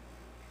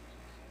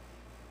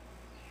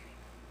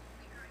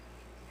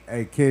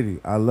 Hey, Kitty,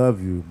 I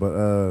love you,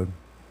 but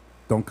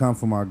don't come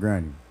for my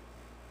granny.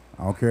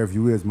 I don't care if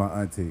you is my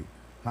auntie.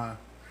 Huh?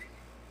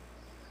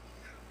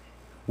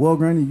 Well,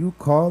 Granny, you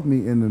called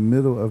me in the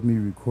middle of me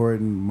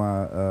recording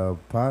my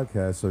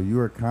podcast, so you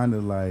are kind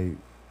of like,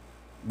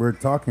 we're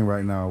talking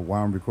right now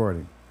while I'm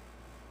recording.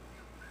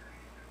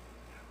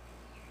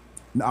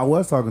 No, I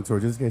was talking to her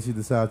just in case she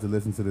decides to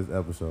listen to this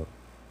episode.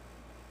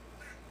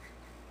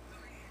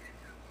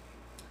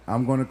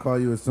 I'm going to call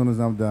you as soon as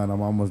I'm done.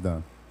 I'm almost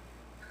done.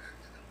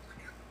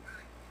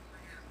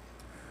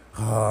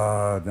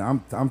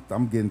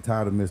 I'm getting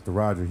tired of Mr.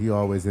 Roger. He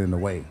always in the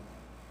way.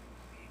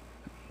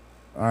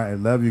 All right,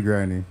 love you,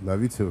 Granny.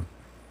 Love you too.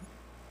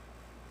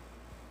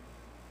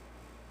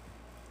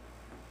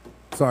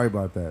 Sorry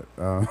about that.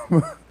 I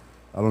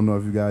don't know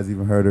if you guys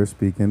even heard her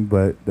speaking,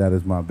 but that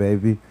is my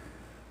baby.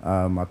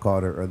 I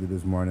called her early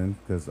this morning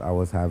because I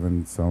was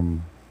having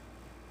some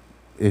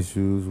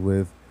issues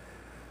with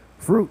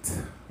fruit.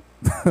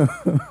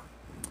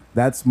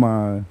 That's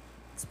my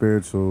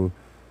spiritual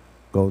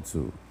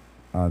go-to.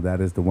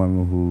 That is the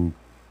woman who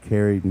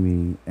carried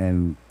me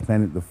and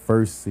planted the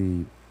first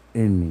seed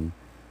in me.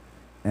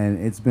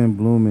 And it's been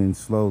blooming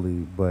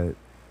slowly, but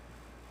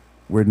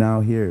we're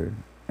now here.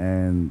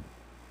 And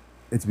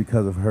it's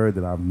because of her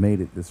that I've made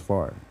it this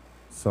far.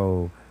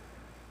 So,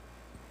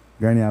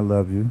 Granny, I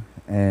love you.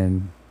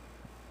 And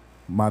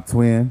my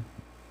twin,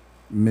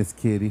 Miss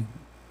Kitty,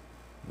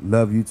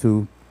 love you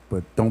too,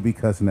 but don't be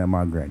cussing at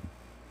my granny.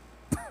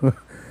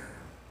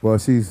 Well,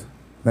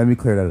 let me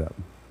clear that up.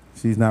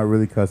 She's not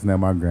really cussing at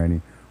my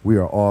granny. We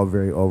are all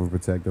very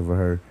overprotective of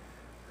her.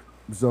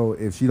 So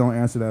if she don't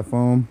answer that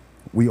phone,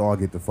 we all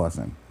get to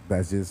fussing.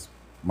 That's just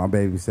my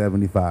baby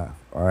 75,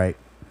 all right?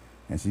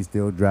 And she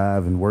still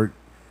drive and work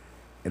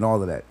and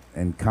all of that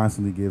and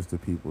constantly gives to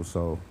people.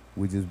 So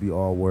we just be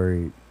all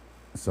worried.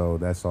 So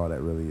that's all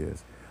that really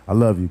is. I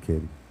love you,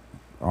 Kitty.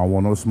 I don't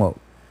want no smoke.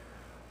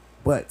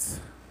 But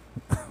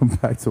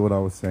back to what I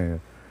was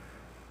saying.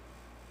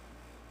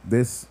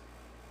 This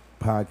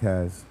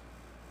podcast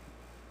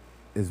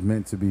is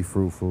meant to be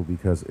fruitful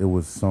because it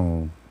was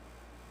sown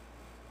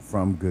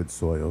from good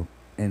soil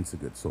into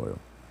good soil.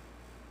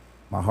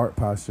 My heart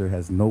posture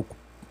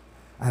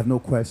I have no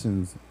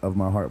questions of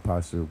my heart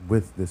posture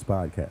with this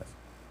podcast.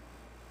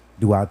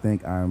 Do I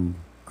think I'm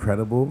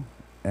credible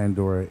and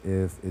or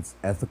if it's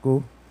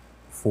ethical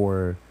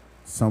for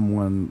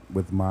someone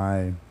with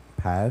my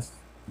past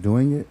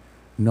doing it?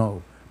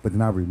 No. But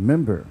then I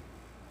remember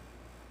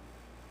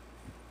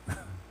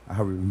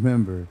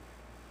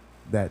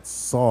that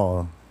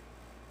Saul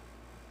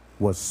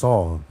was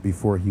Saul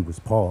before he was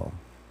Paul.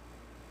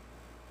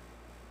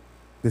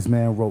 This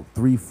man wrote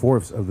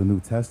 3/4 of the New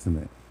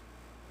Testament.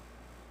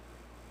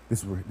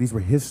 These were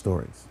his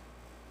stories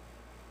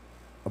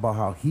about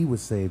how he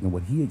was saved and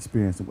what he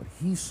experienced and what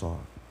he saw.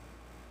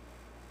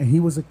 And he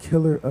was a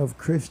killer of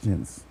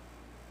Christians.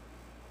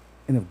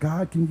 And if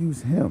God can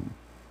use him,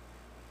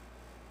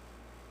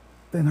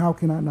 then how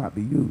can I not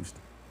be used?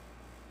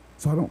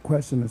 So I don't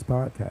question this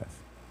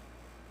podcast.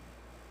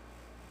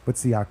 But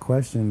see, I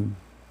question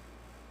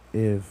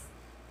if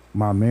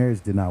my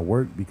marriage did not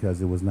work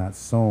because it was not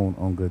sown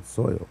on good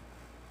soil.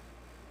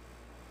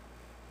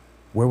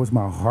 Where was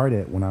my heart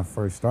at when I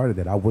first started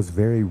that? I was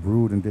very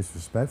rude and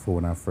disrespectful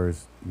when I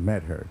first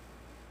met her.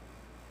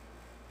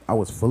 I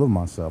was full of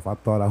myself. I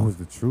thought I was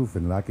the truth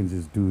and that I can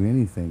just do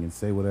anything and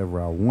say whatever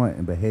I want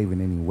and behave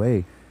in any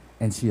way.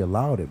 And she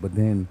allowed it. But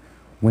then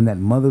when that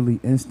motherly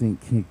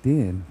instinct kicked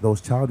in, those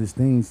childish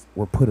things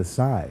were put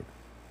aside.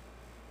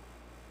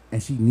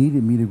 And she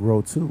needed me to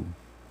grow too.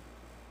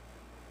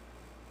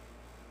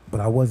 But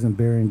I wasn't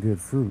bearing good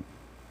fruit.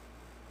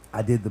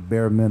 I did the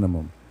bare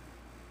minimum.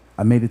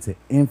 I made it to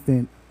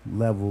infant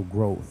level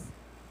growth.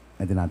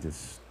 And then I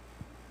just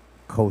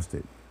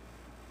coasted.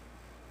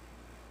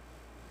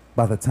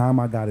 By the time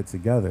I got it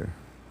together,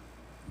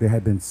 there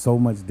had been so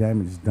much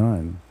damage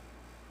done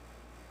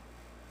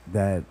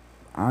that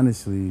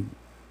honestly,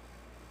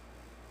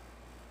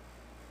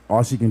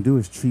 all she can do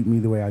is treat me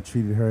the way I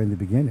treated her in the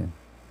beginning.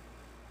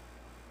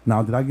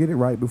 Now, did I get it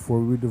right before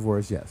we were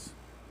divorced? Yes.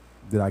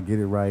 Did I get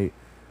it right?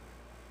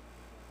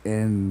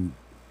 And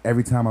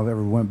every time I've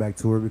ever went back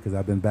to her, because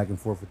I've been back and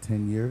forth for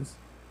 10 years?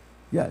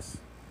 Yes.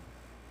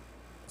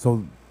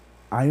 So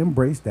I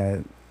embrace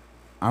that.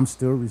 I'm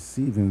still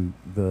receiving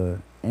the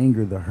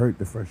anger, the hurt,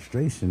 the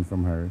frustration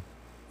from her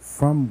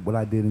from what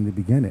I did in the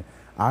beginning.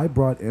 I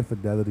brought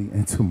infidelity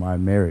into my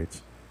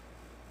marriage.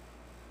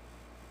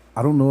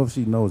 I don't know if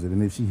she knows it.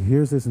 And if she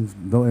hears this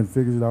and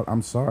figures it out,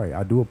 I'm sorry.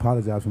 I do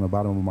apologize from the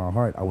bottom of my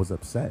heart. I was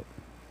upset.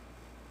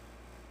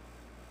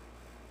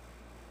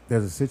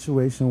 There's a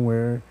situation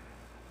where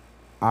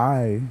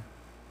I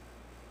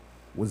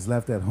was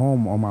left at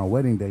home on my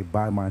wedding day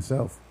by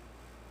myself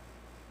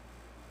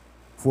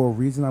for a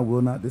reason I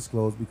will not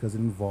disclose because it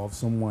involves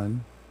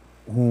someone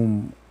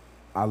whom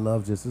I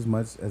love just as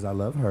much as I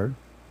love her.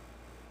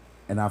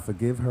 And I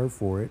forgive her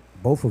for it,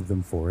 both of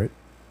them for it.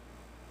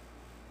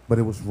 But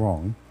it was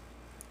wrong.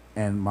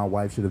 And my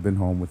wife should have been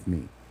home with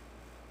me.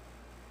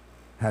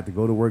 Had to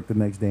go to work the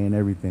next day and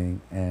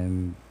everything.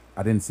 And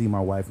I didn't see my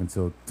wife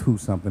until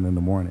 2-something in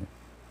the morning.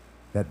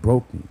 That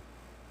broke me.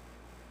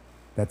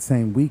 That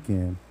same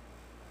weekend,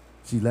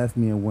 she left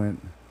me and went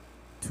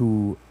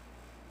to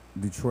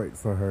Detroit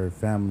for her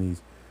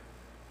family's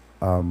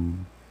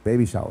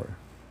baby shower.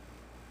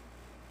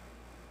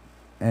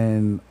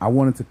 And I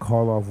wanted to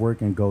call off work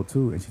and go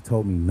too, and she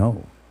told me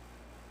no.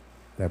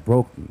 That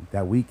broke me.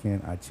 That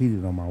weekend, I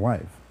cheated on my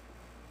wife.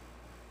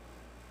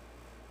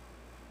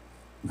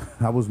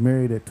 I was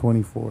married at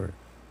 24.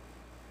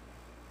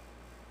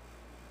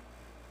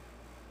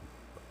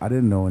 I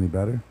didn't know any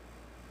better.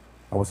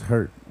 I was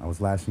hurt. I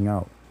was lashing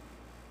out.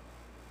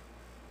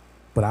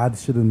 But I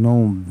should have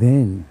known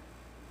then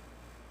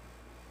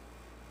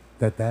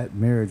that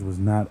marriage was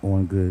not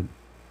on good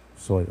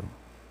soil.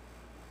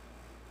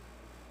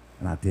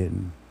 And I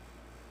didn't.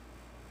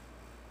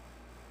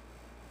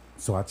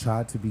 So I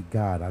tried to be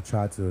God. I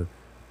tried to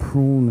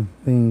prune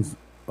things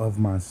of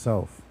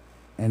myself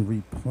and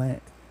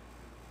replant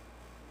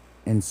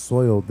in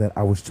soil that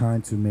I was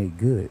trying to make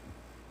good.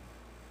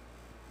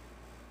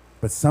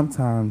 But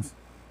sometimes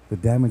the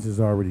damage is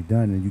already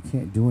done and you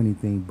can't do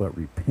anything but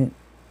repent.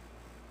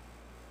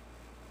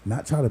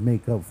 Not try to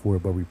make up for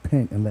it, but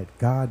repent and let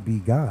God be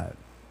God.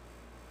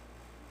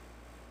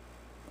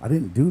 I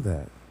didn't do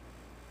that.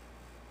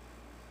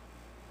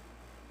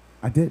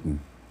 I didn't.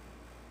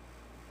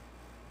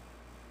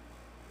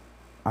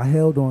 I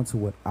held on to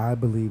what I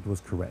believed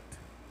was correct.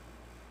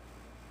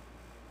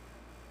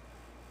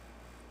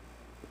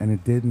 And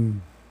it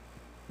didn't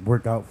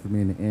work out for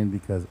me in the end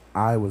because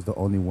I was the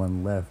only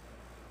one left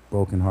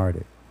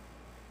brokenhearted.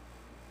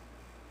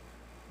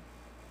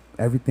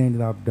 Everything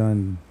that I've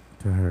done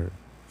to her,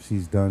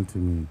 she's done to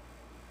me,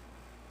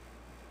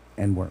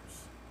 and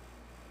worse.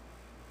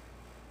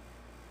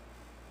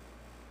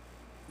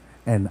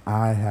 And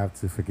I have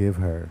to forgive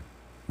her,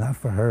 not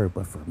for her,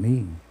 but for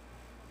me.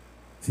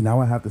 See, now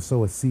I have to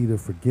sow a seed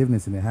of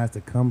forgiveness, and it has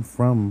to come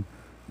from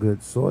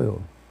good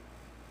soil.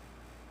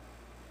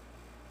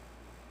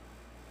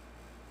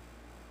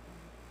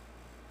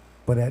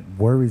 But that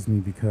worries me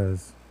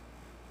because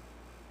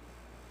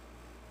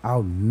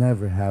I'll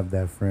never have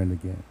that friend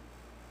again.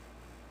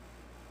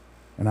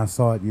 And I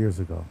saw it years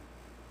ago.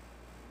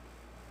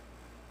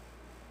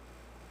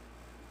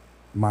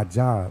 My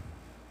job,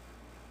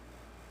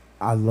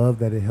 I love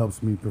that it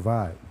helps me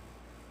provide.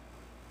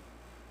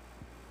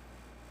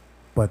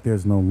 But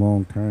there's no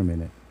long term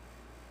in it.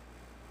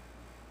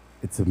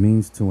 It's a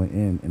means to an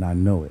end, and I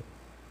know it.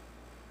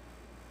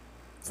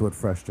 So it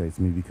frustrates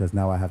me because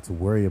now I have to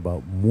worry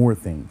about more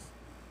things,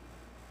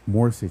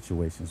 more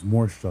situations,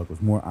 more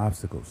struggles, more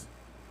obstacles.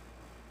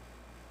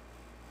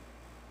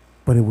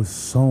 But it was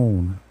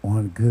sown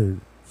on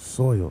good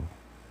soil,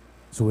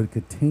 so it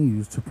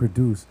continues to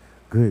produce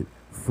good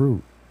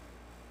fruit.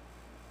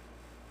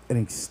 And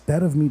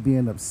instead of me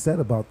being upset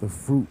about the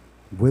fruit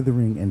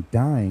withering and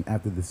dying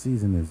after the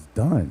season is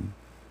done,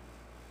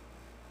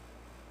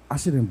 I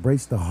should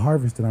embrace the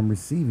harvest that I'm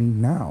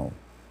receiving now.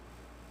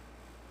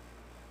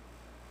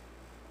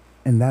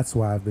 And that's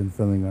why I've been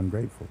feeling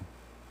ungrateful.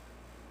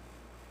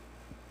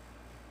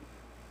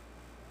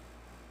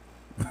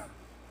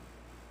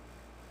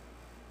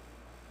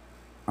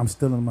 I'm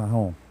still in my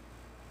home.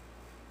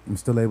 I'm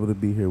still able to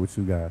be here with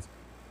you guys.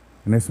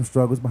 And there's some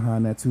struggles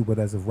behind that too, but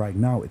as of right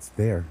now, it's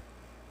there.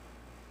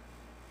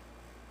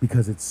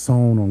 Because it's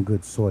sown on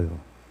good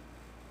soil.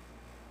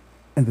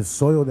 And the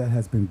soil that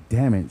has been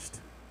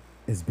damaged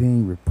is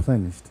being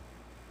replenished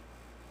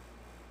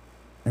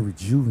and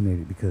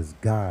rejuvenated because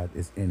God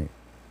is in it.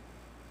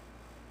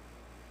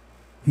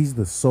 He's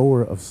the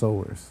sower of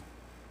sowers.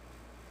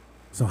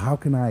 So how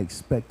can I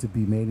expect to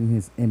be made in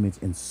his image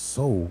and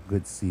sow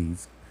good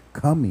seeds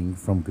coming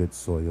from good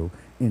soil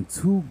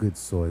into good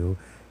soil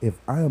if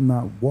I am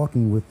not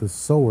walking with the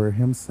sower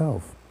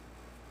himself?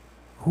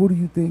 Who do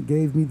you think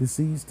gave me the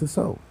seeds to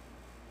sow?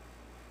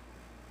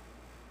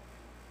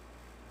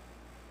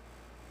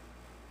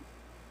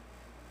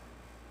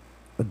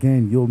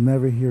 Again, you'll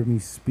never hear me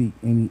speak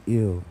any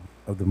ill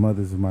of the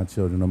mothers of my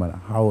children, no matter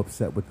how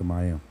upset with them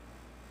I am.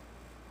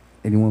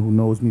 Anyone who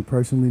knows me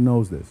personally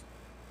knows this.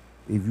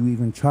 If you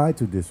even try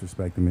to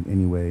disrespect them in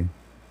any way,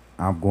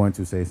 I'm going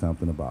to say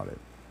something about it.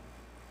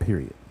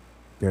 Period.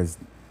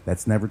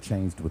 That's never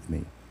changed with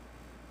me.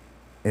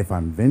 If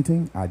I'm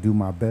venting, I do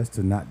my best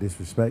to not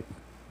disrespect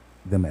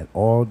them at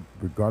all,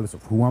 regardless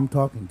of who I'm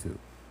talking to.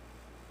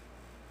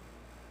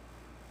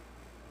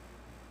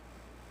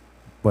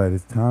 But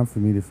it's time for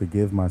me to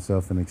forgive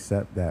myself and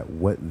accept that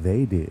what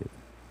they did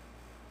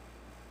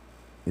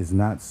is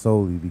not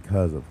solely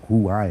because of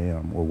who I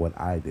am or what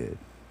I did.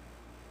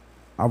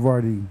 I've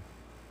already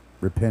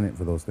repented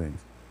for those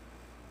things.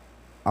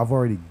 I've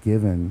already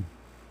given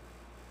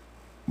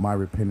my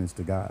repentance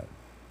to God.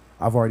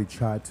 I've already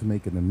tried to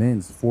make an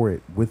amends for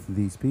it with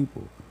these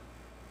people,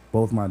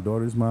 both my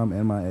daughter's mom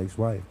and my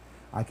ex-wife.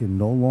 I can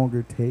no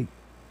longer take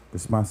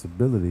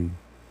responsibility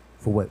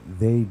for what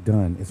they've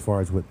done as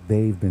far as what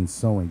they've been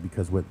sowing,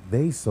 because what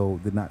they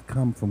sowed did not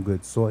come from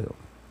good soil.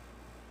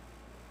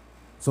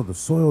 So the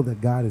soil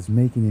that God is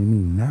making in me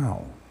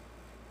now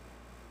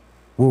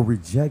will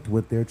reject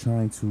what they're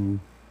trying to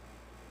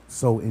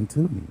sow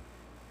into me.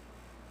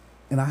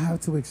 And I have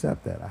to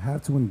accept that. I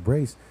have to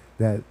embrace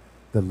that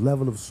the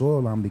level of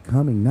soil I'm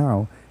becoming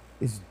now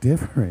is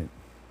different.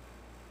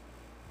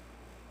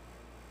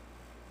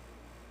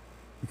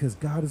 Because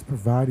God is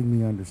providing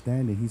me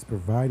understanding. He's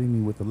providing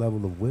me with a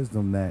level of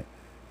wisdom that,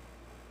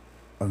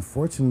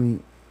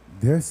 unfortunately,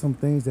 there's some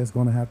things that's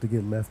going to have to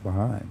get left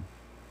behind.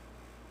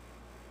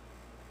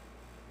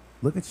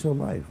 Look at your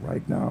life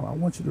right now. I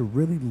want you to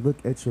really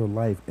look at your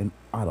life, and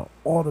out of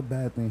all the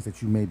bad things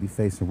that you may be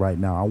facing right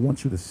now, I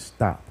want you to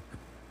stop.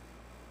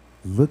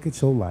 Look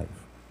at your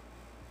life,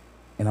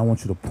 and I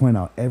want you to point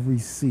out every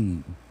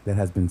seed that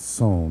has been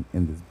sown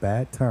in this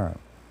bad time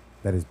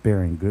that is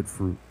bearing good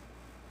fruit,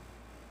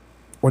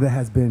 or that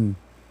has been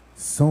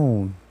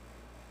sown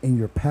in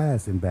your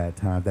past in bad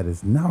times that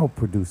is now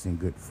producing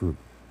good fruit.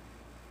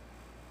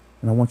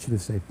 And I want you to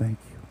say thank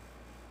you.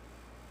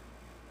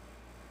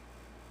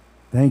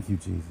 Thank you,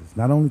 Jesus.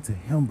 Not only to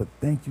him, but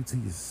thank you to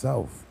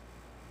yourself.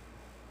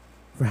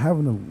 For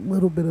having a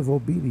little bit of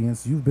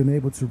obedience, you've been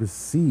able to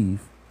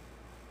receive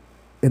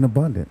in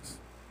abundance.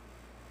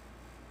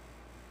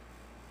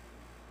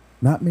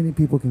 Not many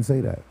people can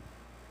say that.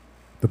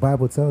 The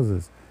Bible tells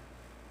us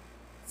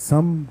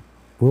some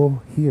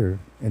will hear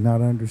and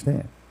not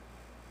understand.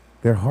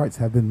 Their hearts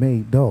have been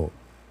made dull.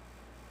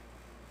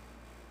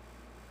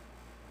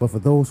 But for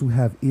those who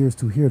have ears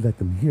to hear, let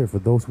them hear. For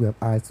those who have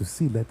eyes to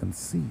see, let them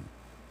see.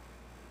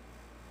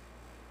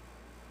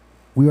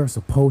 We are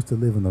supposed to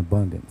live in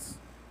abundance.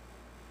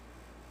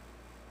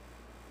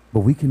 But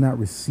we cannot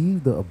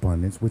receive the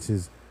abundance, which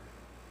is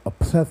a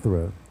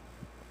plethora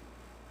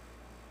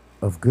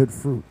of good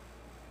fruit.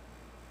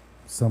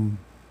 Some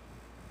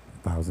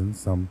 1,000,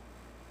 some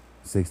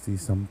 60,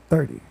 some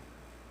 30.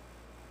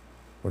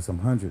 Or some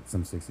 100,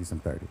 some 60, some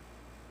 30.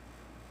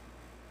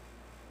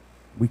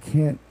 We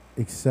can't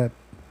accept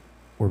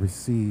or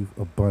receive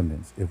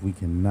abundance if we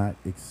cannot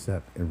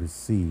accept and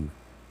receive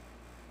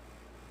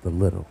the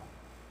little.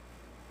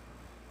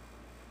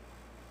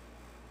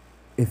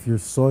 If your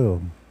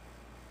soil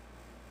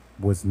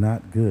was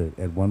not good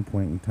at one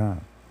point in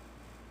time,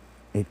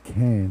 it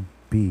can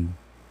be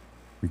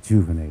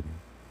rejuvenated.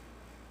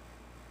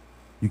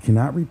 You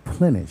cannot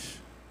replenish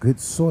good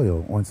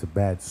soil onto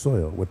bad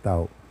soil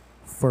without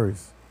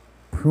first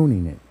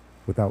pruning it,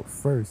 without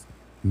first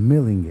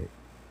milling it,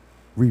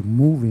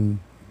 removing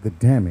the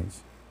damage,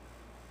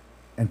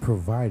 and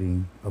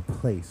providing a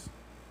place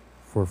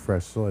for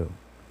fresh soil.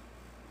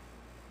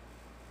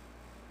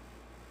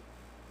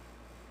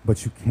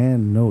 But you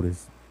can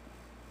notice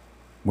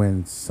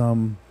when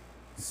some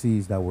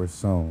seeds that were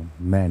sown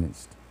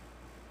managed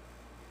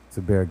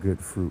to bear good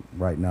fruit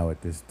right now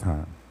at this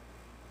time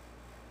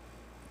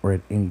or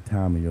at any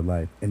time in your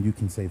life, and you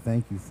can say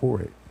thank you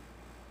for it.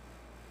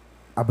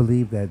 I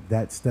believe that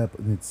that step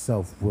in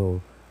itself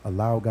will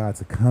allow God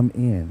to come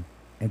in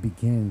and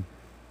begin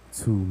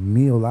to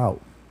meal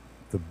out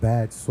the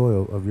bad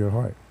soil of your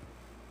heart.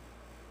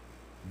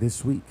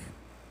 This week,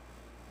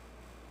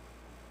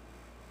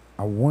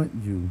 I want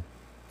you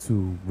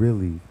to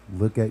really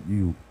look at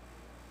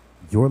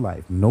your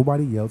life,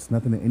 nobody else,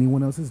 nothing that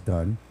anyone else has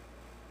done,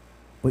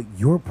 but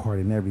your part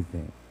in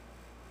everything.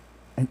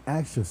 And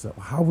ask yourself,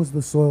 how was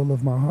the soil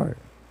of my heart?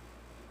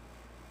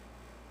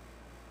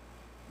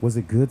 Was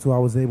it good so I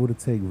was able to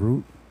take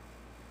root?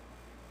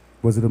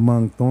 Was it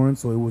among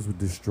thorns so it was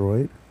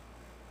destroyed?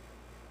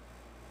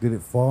 Did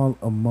it fall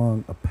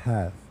among a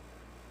path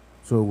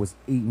so it was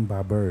eaten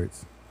by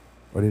birds?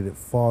 Or did it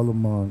fall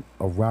among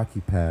a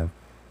rocky path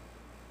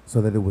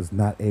so that it was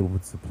not able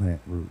to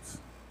plant roots?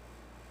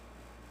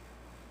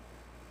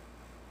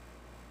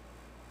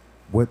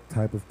 What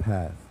type of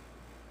path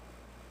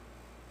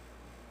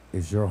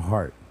is your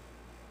heart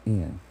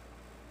in?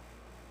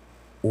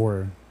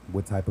 Or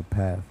what type of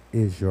path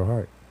is your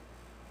heart?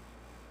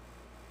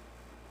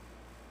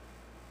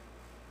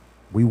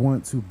 We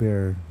want to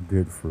bear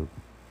good fruit.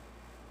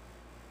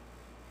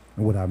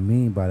 And what I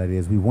mean by that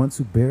is we want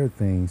to bear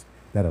things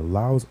that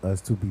allows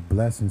us to be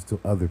blessings to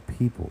other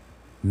people.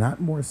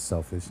 Not more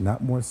selfish,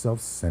 not more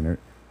self-centered,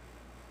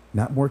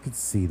 not more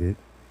conceited,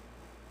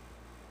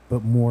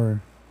 but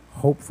more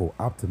hopeful,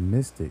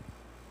 optimistic,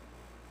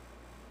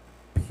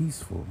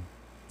 peaceful,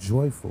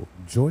 joyful,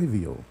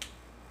 jovial.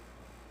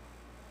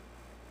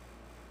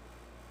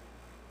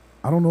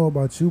 I don't know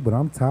about you, but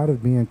I'm tired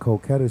of being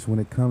coquettish when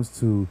it comes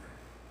to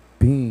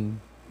being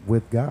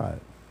with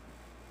God.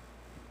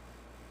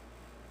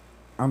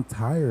 I'm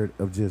tired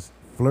of just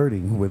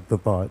flirting with the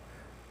thought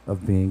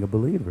of being a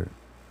believer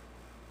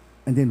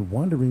and then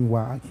wondering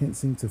why I can't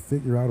seem to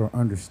figure out or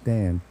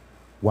understand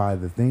why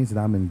the things that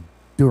I'm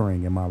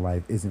enduring in my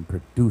life isn't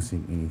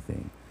producing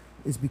anything.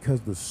 It's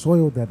because the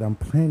soil that I'm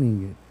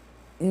planting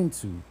it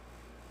into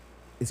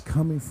is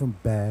coming from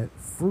bad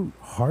fruit.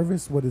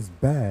 Harvest what is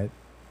bad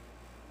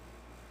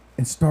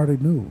and start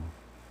anew.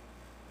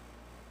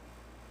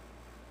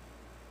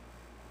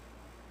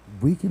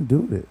 We can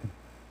do it.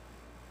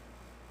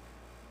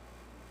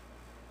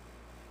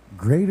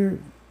 Greater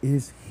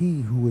is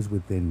he who is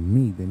within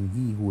me than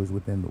he who is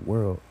within the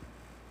world.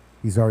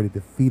 He's already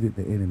defeated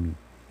the enemy.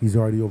 He's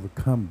already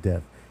overcome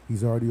death.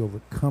 He's already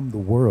overcome the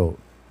world.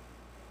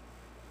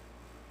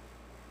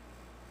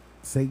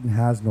 Satan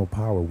has no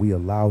power. We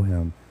allow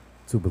him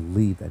to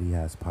believe that he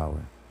has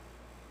power.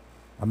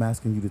 I'm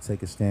asking you to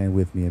take a stand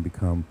with me and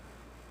become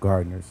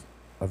gardeners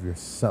of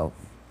yourself.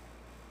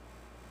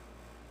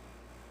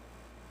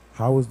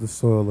 How is the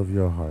soil of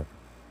your heart?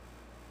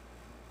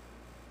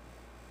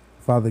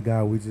 Father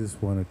God, we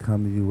just want to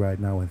come to you right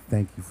now and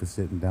thank you for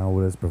sitting down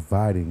with us,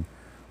 providing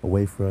a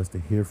way for us to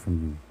hear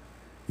from you,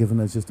 giving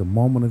us just a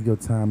moment of your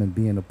time and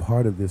being a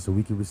part of this so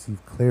we can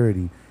receive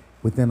clarity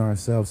within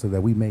ourselves so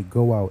that we may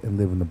go out and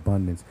live in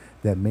abundance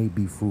that may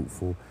be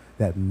fruitful,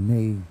 that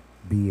may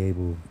be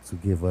able to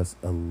give us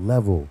a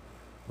level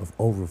of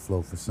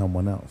overflow for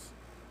someone else,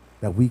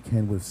 that we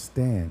can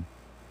withstand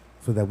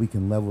so that we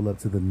can level up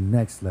to the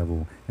next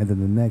level and then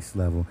the next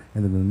level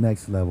and then the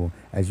next level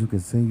as you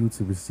continue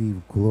to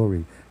receive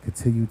glory,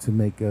 continue to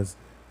make us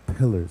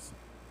pillars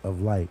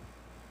of light.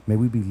 May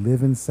we be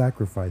living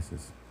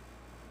sacrifices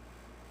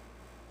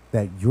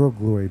that your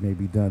glory may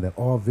be done, that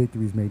all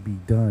victories may be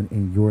done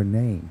in your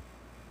name.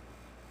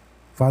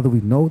 Father,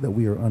 we know that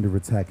we are under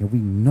attack and we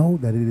know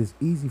that it is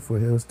easy for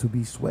us to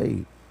be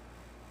swayed.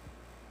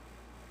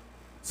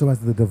 So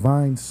as the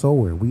divine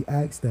sower, we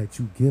ask that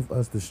you give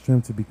us the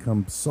strength to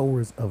become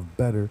sowers of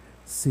better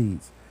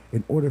seeds.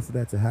 In order for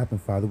that to happen,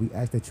 Father, we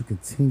ask that you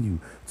continue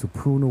to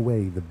prune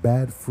away the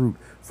bad fruit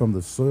from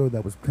the soil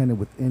that was planted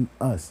within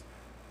us,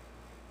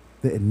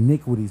 the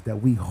iniquities that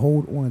we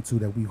hold on to,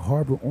 that we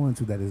harbor on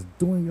to, that is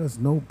doing us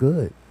no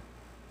good.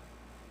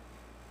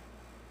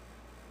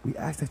 We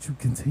ask that you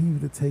continue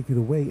to take it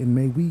away, and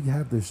may we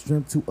have the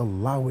strength to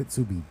allow it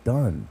to be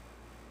done.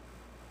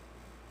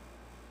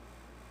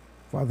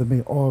 Father,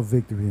 may all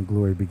victory and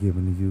glory be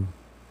given to you.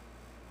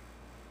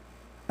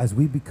 As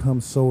we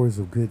become sowers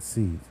of good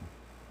seeds,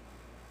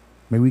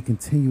 may we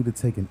continue to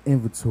take an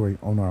inventory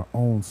on our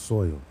own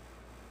soil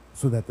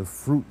so that the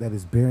fruit that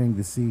is bearing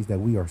the seeds that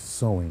we are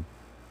sowing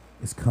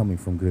is coming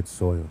from good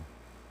soil.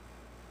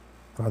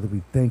 Father,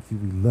 we thank you,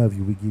 we love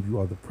you, we give you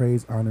all the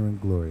praise, honor, and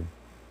glory.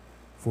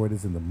 For it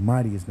is in the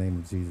mightiest name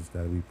of Jesus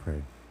that we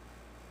pray.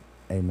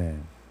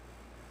 Amen.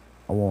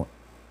 I want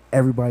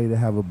everybody to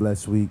have a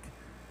blessed week.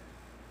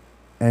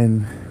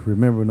 And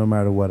remember, no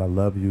matter what, I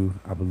love you.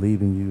 I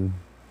believe in you.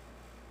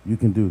 You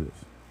can do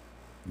this.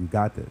 You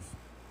got this.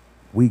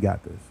 We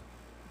got this.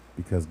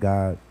 Because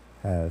God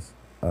has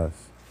us.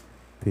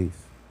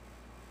 Peace.